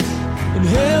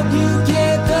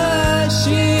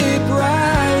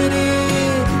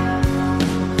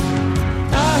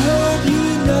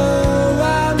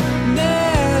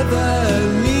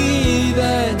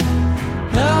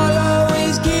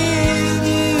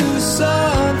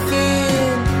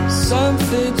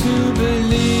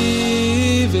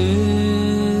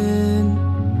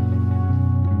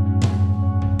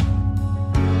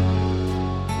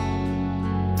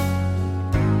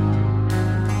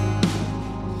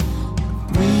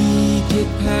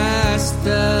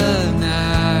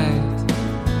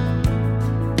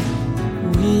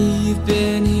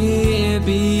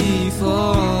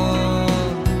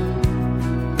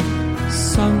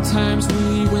 Sometimes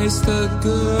we waste the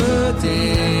good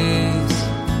days,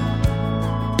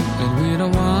 and we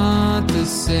don't want the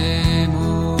same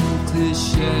old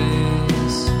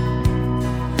cliches.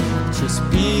 Just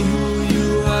be who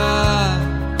you are,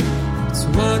 it's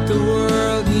what the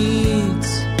world needs.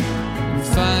 And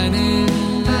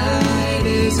finding light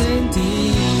isn't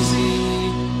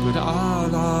easy, but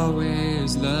I'll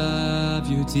always love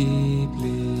you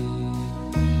deeply.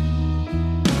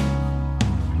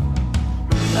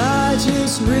 I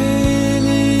just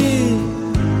really,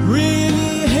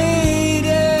 really hate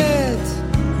it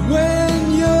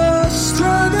when you're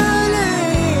struggling.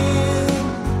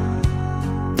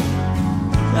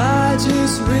 I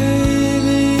just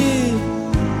really,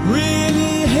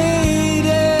 really hate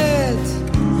it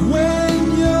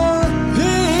when you're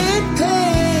in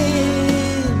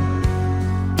pain.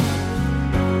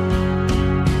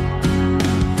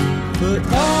 But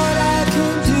all I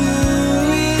can do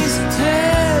is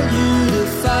tell you to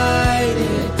fight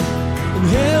it and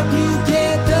help you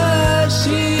get the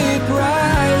ship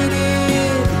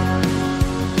righted.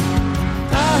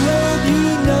 I hope you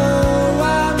know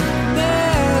I'm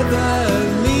never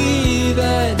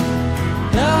leaving.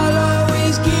 I'll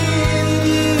always give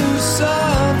you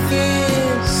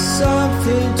something,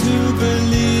 something to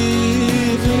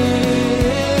believe in.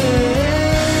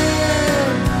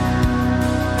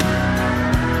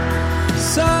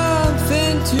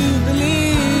 Something to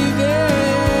believe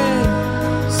in.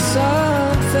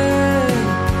 Something,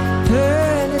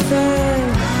 anything,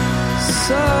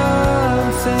 something.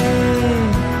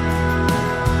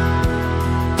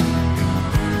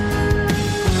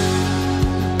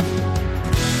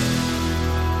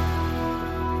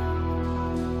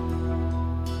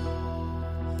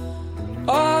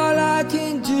 All I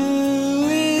can do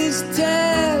is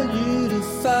tell you to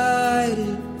fight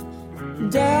it,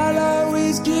 and I'll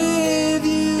always give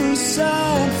you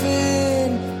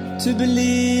something to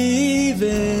believe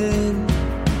in.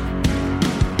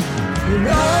 And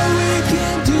all we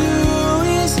can do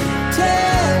is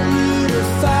tell you to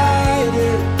fight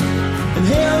it and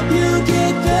help you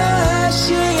get the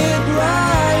shit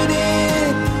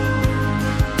righted.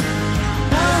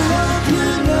 I hope you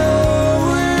know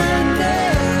we're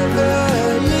never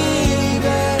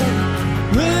leaving.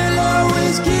 We'll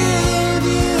always give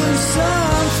you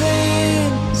something,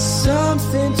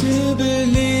 something to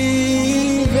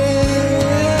believe in.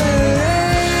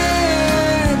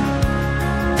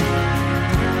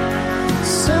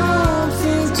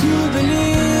 Something to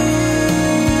believe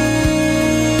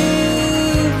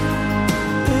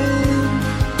in.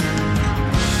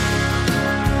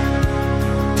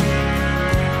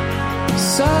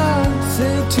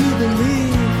 Something to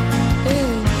believe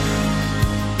in.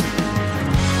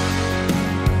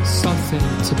 Something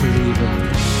to believe in.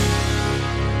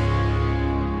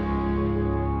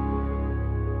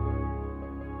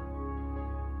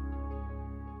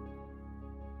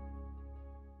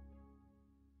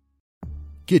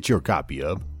 Get your copy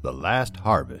of The Last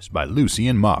Harvest by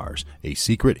Lucien Mars, A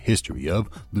Secret History of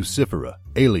Lucifera,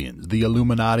 Aliens, the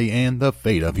Illuminati, and the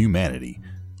Fate of Humanity.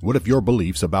 What if your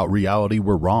beliefs about reality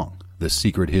were wrong? The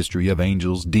secret history of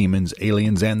angels, demons,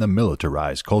 aliens, and the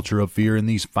militarized culture of fear in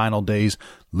these final days,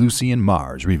 Lucien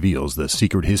Mars reveals the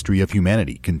secret history of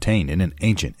humanity contained in an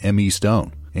ancient ME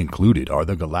stone. Included are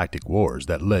the galactic wars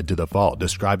that led to the fall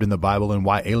described in the Bible and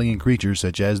why alien creatures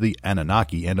such as the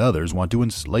Anunnaki and others want to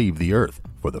enslave the earth.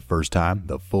 For the first time,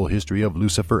 the full history of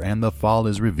Lucifer and the fall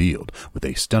is revealed, with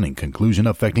a stunning conclusion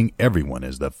affecting everyone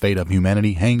as the fate of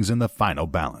humanity hangs in the final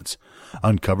balance.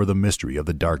 Uncover the mystery of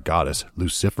the dark goddess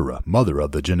Lucifera, mother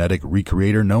of the genetic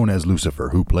recreator known as Lucifer,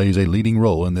 who plays a leading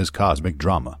role in this cosmic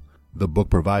drama. The book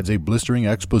provides a blistering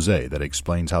expose that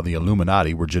explains how the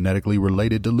Illuminati were genetically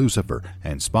related to Lucifer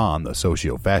and spawned the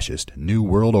socio-fascist New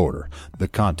World Order. The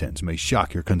contents may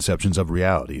shock your conceptions of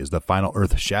reality as the final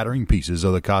earth-shattering pieces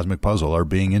of the cosmic puzzle are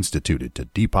being instituted to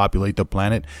depopulate the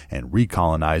planet and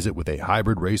recolonize it with a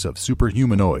hybrid race of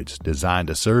superhumanoids designed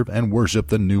to serve and worship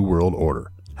the New World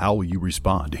Order. How will you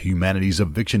respond to humanity's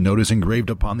eviction notice engraved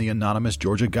upon the anonymous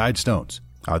Georgia Guidestones?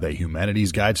 Are they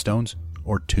humanity's Guidestones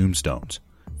or tombstones?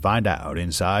 Find out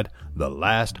inside The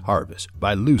Last Harvest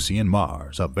by Lucien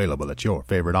Mars, available at your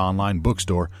favorite online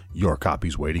bookstore. Your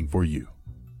copy's waiting for you.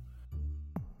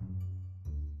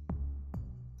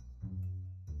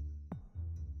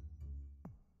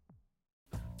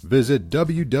 Visit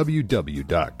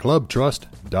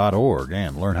www.clubtrust.org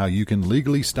and learn how you can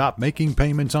legally stop making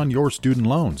payments on your student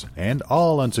loans and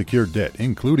all unsecured debt,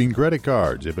 including credit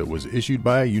cards, if it was issued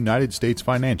by a United States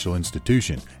financial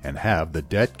institution, and have the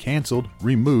debt canceled,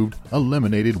 removed,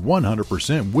 eliminated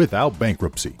 100% without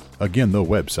bankruptcy. Again, the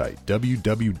website,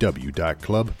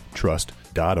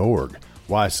 www.clubtrust.org.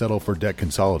 Why settle for debt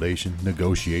consolidation,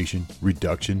 negotiation,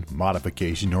 reduction,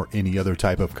 modification, or any other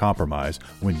type of compromise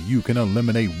when you can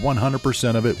eliminate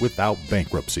 100% of it without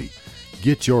bankruptcy?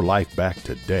 Get your life back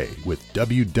today with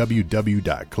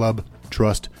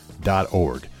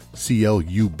www.clubtrust.org.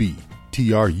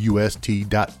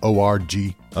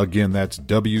 clubtrust.org. Again, that's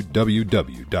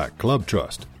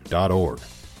www.clubtrust.org.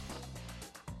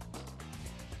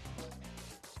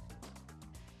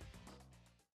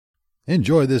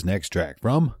 Enjoy this next track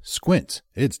from Squints.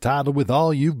 It's titled With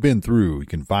All You've Been Through. You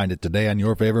can find it today on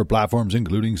your favorite platforms,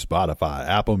 including Spotify,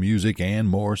 Apple Music, and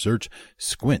more. Search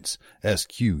Squints,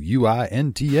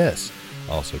 Squints.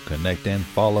 Also connect and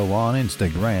follow on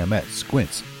Instagram at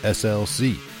Squints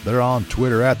SLC. They're on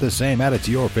Twitter at the same. Add it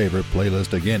to your favorite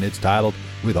playlist. Again, it's titled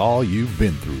With All You've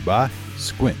Been Through by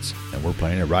Squints. And we're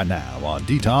playing it right now on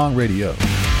D-Tong Radio.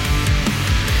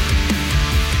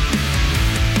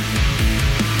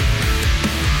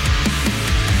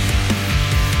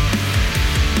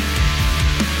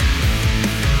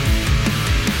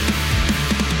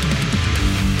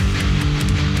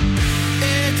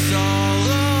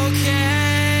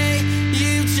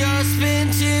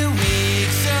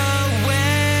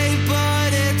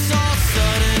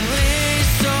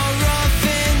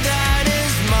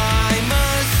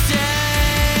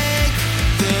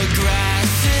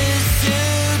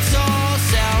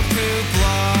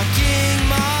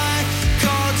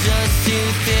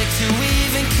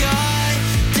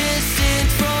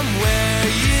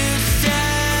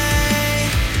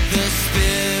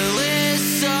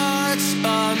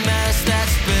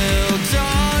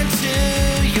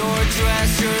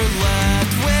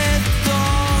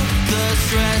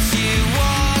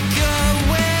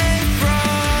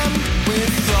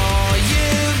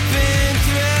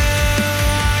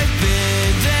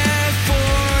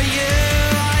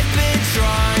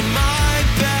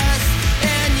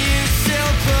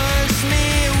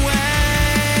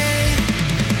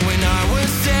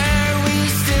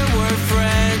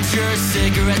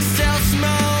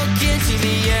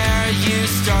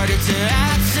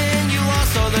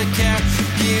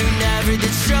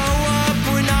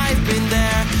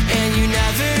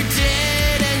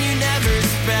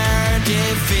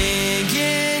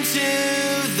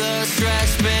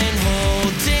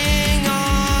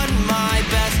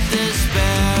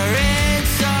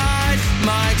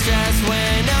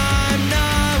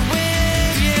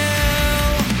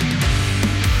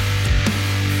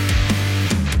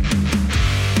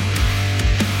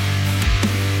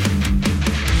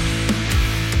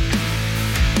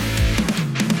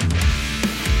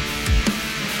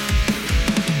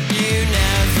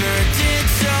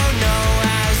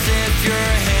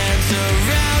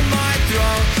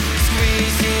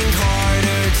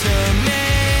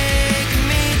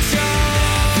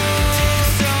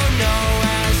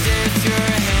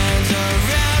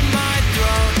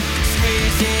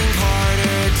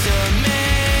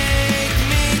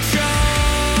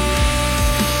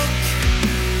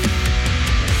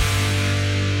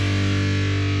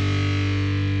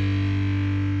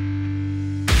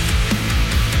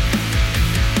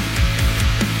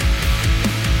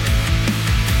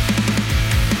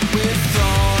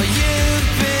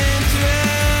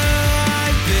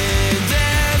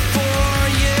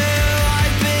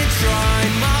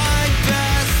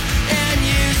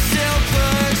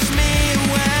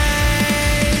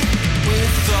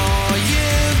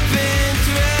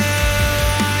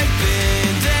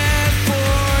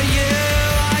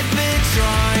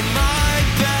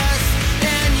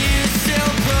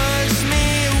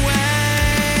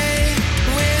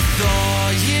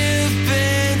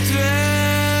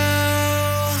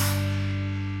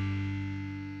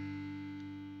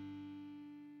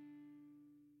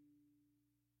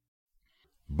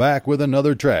 Back with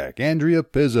another track, Andrea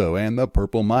Pizzo and the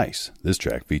Purple Mice. This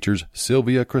track features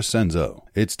Sylvia Crescenzo.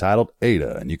 It's titled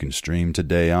Ada, and you can stream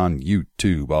today on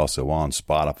YouTube, also on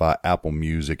Spotify, Apple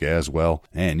Music as well.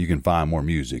 And you can find more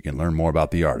music and learn more about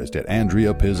the artist at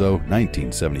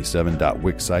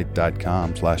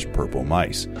AndreaPizzo1977.wixsite.com/Purple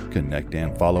Mice. Connect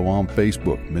and follow on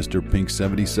Facebook, Mr.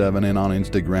 Pink77, and on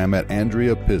Instagram at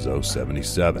Andrea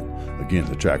Pizzo77. Again,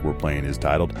 the track we're playing is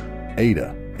titled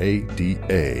Ada.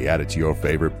 ADA. Add it to your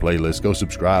favorite playlist. Go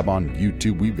subscribe on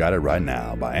YouTube. We've got it right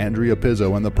now by Andrea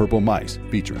Pizzo and the Purple Mice,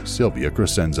 featuring Sylvia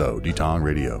Crescenzo. D-Tong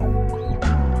Radio.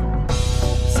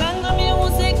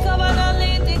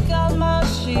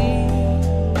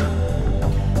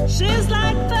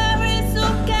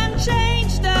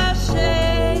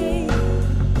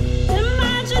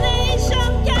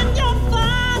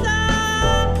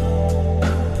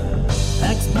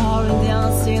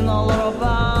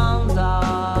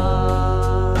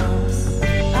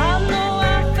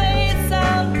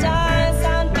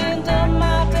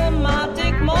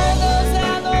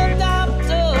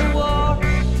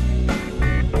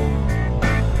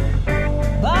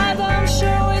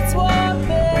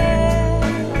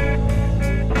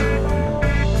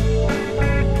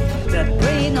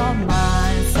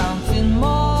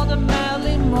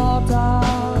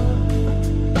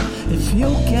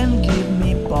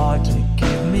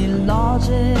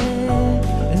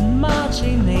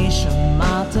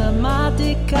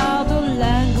 mystical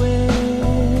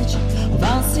language of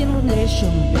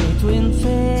insinuation between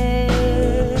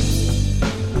faiths.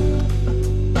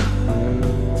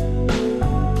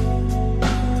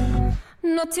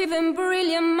 Not even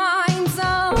brilliant minds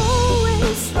are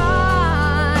always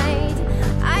right.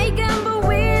 I gamble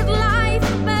with life,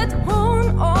 but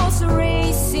on horse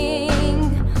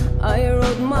racing. I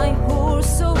rode my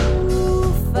horse so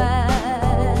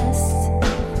fast,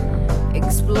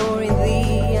 exploring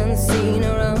the unseen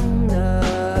around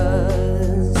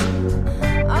us.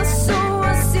 I saw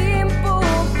a simple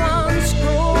punch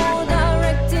scroll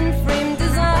directing frame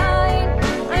design.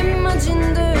 I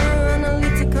imagined the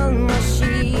analytical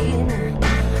machine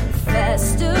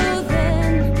faster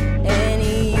than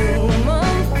any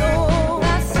human thought.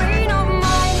 That brain of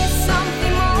mine is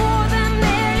something more than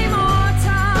mere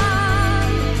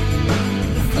immortal.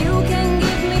 If you can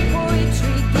give me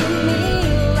poetry, give me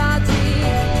logic,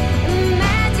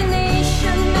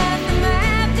 imagination,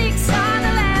 mathematics are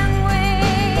the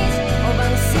language of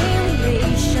unseen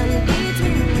relation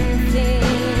between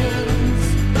things.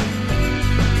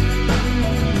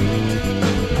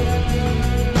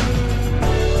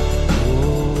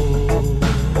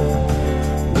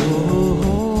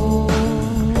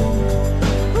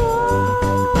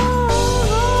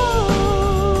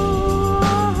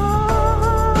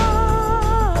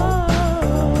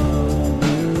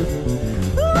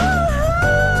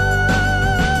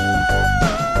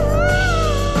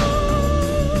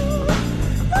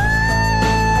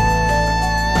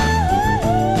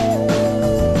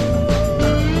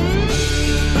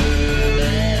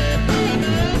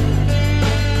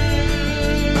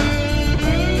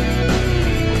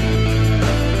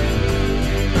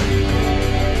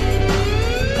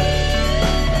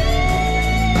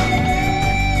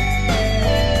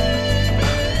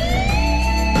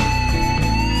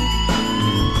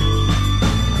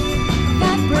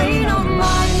 That brain of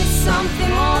mine is something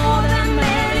more than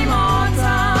mere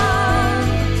immortal.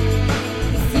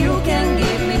 If you can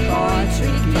give me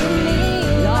poetry, give me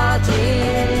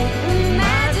logic,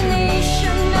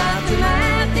 imagination,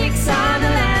 mathematics are the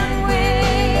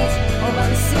language of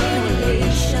unseen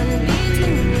relation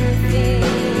between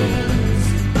things.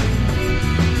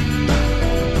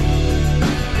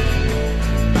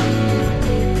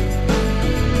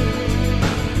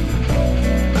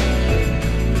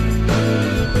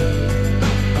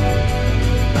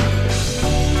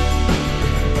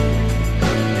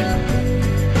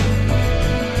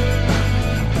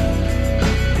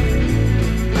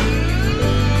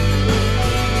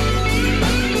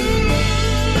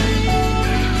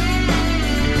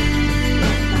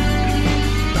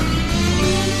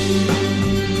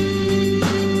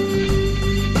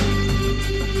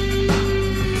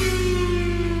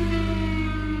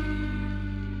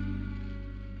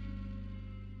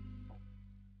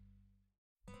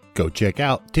 Go check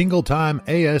out Tingle Time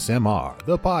ASMR,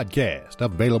 the podcast,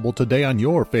 available today on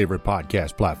your favorite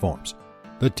podcast platforms.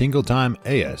 The Tingle Time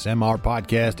ASMR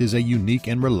podcast is a unique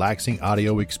and relaxing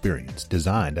audio experience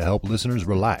designed to help listeners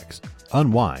relax,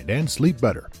 unwind, and sleep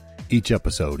better. Each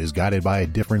episode is guided by a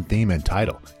different theme and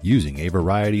title, using a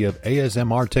variety of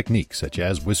ASMR techniques such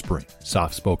as whispering,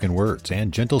 soft-spoken words,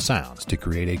 and gentle sounds to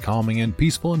create a calming and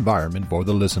peaceful environment for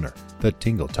the listener. The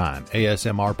Tingle Time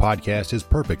ASMR podcast is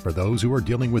perfect for those who are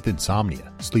dealing with insomnia,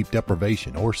 sleep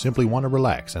deprivation, or simply want to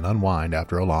relax and unwind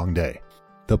after a long day.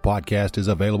 The podcast is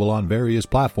available on various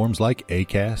platforms like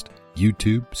Acast,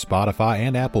 YouTube, Spotify,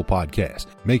 and Apple Podcasts,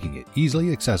 making it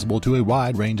easily accessible to a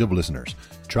wide range of listeners.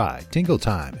 Try Tingle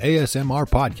Time ASMR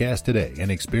Podcast today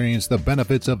and experience the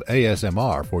benefits of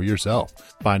ASMR for yourself.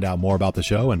 Find out more about the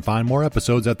show and find more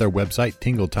episodes at their website,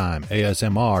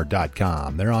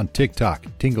 TingleTimeASMR.com. They're on TikTok,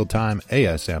 Tingle Time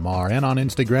ASMR, and on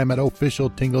Instagram at Official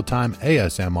Tingle Time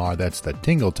ASMR. That's the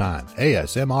Tingle Time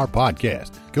ASMR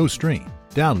Podcast. Go stream,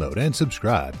 download, and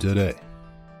subscribe today.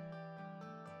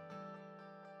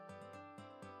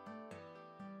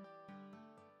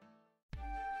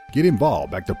 Get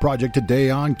involved. Back to project today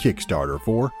on Kickstarter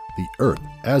for The Earth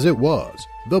as It Was,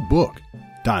 the book,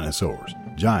 Dinosaurs,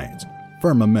 Giants,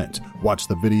 Firmament. Watch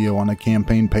the video on the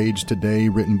campaign page today,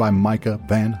 written by Micah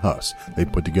Van Huss. They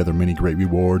put together many great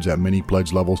rewards at many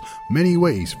pledge levels, many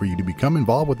ways for you to become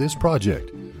involved with this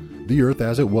project. The Earth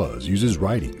as It Was uses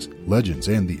writings, legends,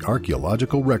 and the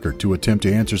archaeological record to attempt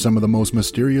to answer some of the most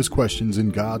mysterious questions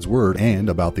in God's Word and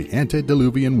about the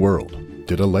antediluvian world.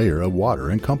 Did a layer of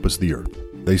water encompass the Earth?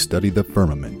 They studied the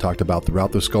firmament, talked about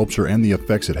throughout the sculpture and the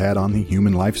effects it had on the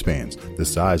human lifespans, the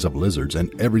size of lizards,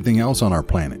 and everything else on our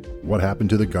planet. What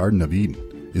happened to the Garden of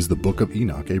Eden? Is the Book of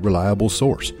Enoch a reliable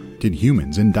source? Did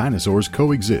humans and dinosaurs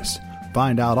coexist?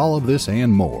 Find out all of this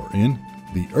and more in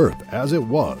The Earth as It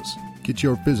Was. Get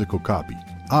your physical copy,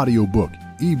 audiobook,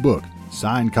 ebook,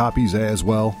 signed copies as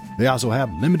well. They also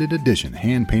have limited edition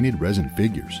hand-painted resin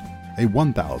figures, a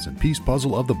 1,000-piece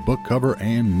puzzle of the book cover,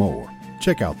 and more.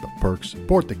 Check out the perks.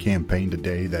 Support the campaign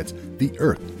today. That's The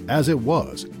Earth as It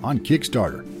Was on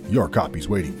Kickstarter. Your copy's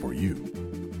waiting for you.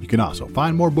 You can also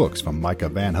find more books from Micah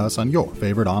Van Huss on your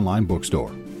favorite online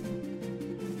bookstore.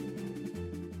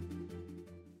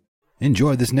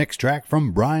 Enjoy this next track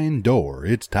from Brian Doerr.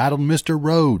 It's titled Mr.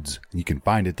 Rhodes. You can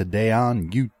find it today on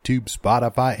YouTube,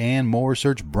 Spotify, and more.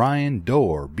 Search Brian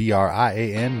Doerr,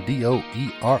 BrianDoerr.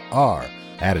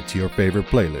 Add it to your favorite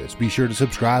playlist. Be sure to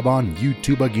subscribe on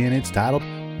YouTube. Again, it's titled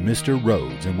Mr.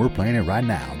 Rhodes, and we're playing it right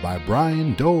now by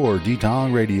Brian Doerr,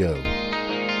 D-Tong Radio.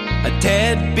 A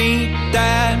deadbeat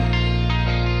dad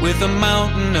with a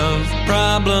mountain of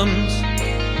problems,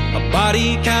 a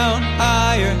body count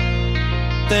higher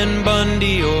than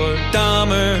Bundy or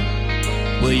Dahmer.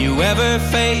 Will you ever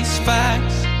face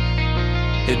facts?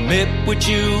 Admit what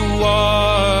you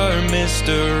are,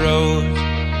 Mr. Rhodes.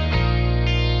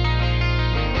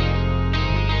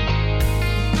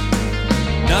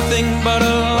 Nothing but a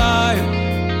liar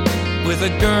with a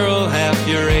girl half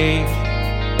your age.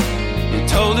 You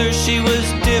told her she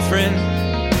was different.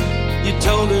 You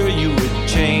told her you would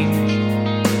change.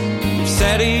 You've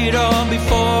said it all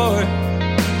before,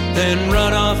 then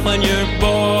run off when you're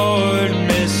bored,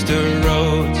 Mr.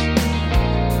 Rhodes.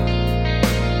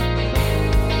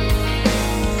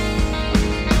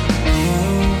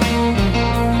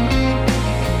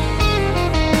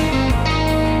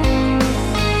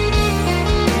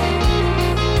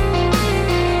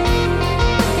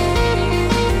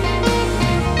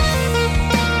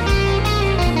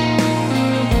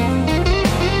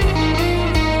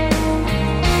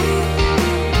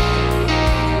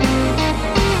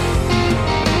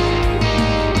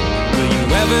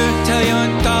 Tell your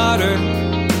daughter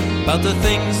about the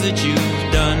things that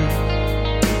you've done,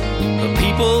 the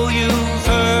people you've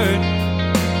hurt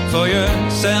for your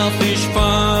selfish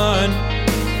fun.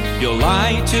 You'll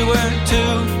lie to her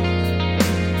too.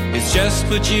 It's just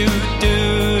what you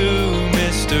do,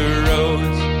 Mr.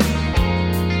 Rhodes.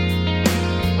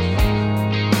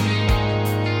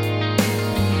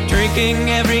 Drinking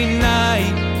every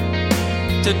night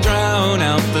to drown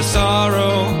out the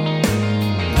sorrow,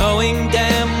 knowing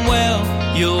damn well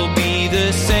you'll be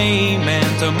the same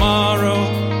man tomorrow.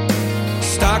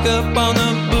 Stock up on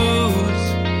the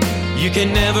booze, you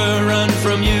can never run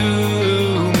from you,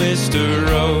 Mr.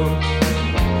 Rhodes.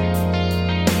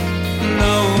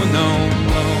 No, no,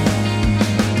 no.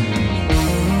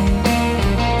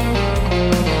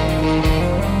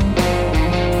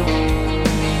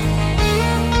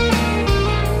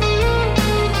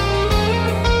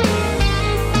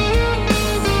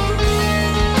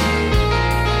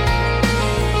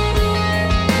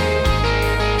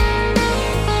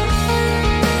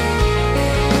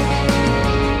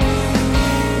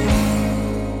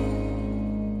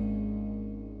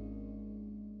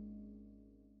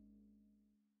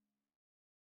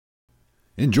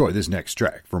 Enjoy this next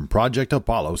track from Project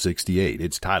Apollo 68.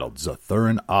 It's titled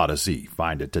Zathuran Odyssey.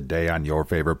 Find it today on your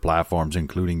favorite platforms,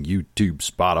 including YouTube,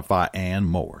 Spotify, and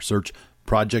more. Search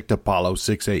Project Apollo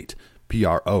 68,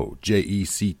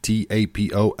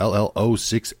 PROJECTAPOLLO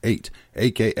 68,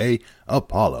 a.k.a.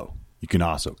 Apollo. You can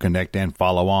also connect and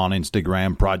follow on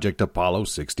Instagram, Project Apollo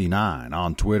 69,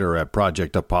 on Twitter at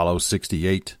Project Apollo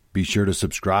 68. Be sure to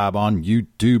subscribe on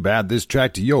YouTube. Add this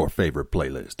track to your favorite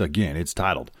playlist. Again, it's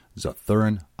titled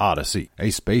Zathuran Odyssey, a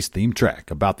space-themed track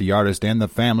about the artist and the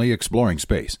family exploring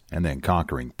space and then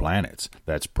conquering planets.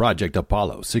 That's Project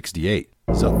Apollo 68,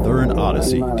 Zathuran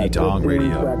Odyssey, D-Tong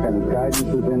Radio. Guidance is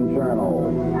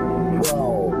internal.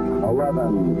 12,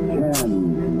 11,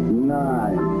 10,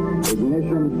 9.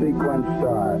 Ignition sequence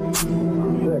start. 6,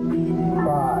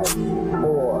 5,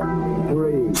 4,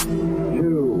 3,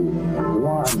 2,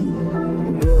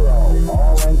 1, 0.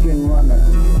 All engine running.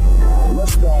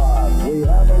 Liftoff. We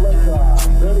have a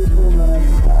liftoff. 32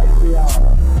 minutes past the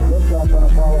hour. Liftoff on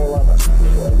Apollo 11.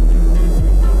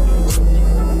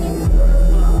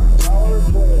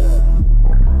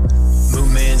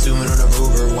 Movement, zooming on a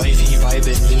rover. Wifey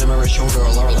vibing, leaning on her shoulder.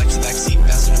 Laura likes the backseat.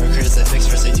 Passing her critters that fix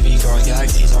for ATV. Growing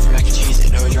galaxies. Offer mac and cheese.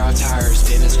 It no drive tires.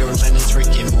 Planets growing planets. Rick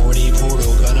and Morty.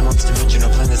 Portal. Gun amongst dimensional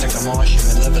planets like the Martian.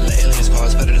 Mid-level aliens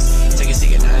cause predators. Take a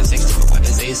seat at 960 for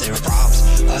weapons. They say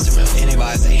props. Lots of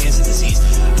antibodies. They hands to disease.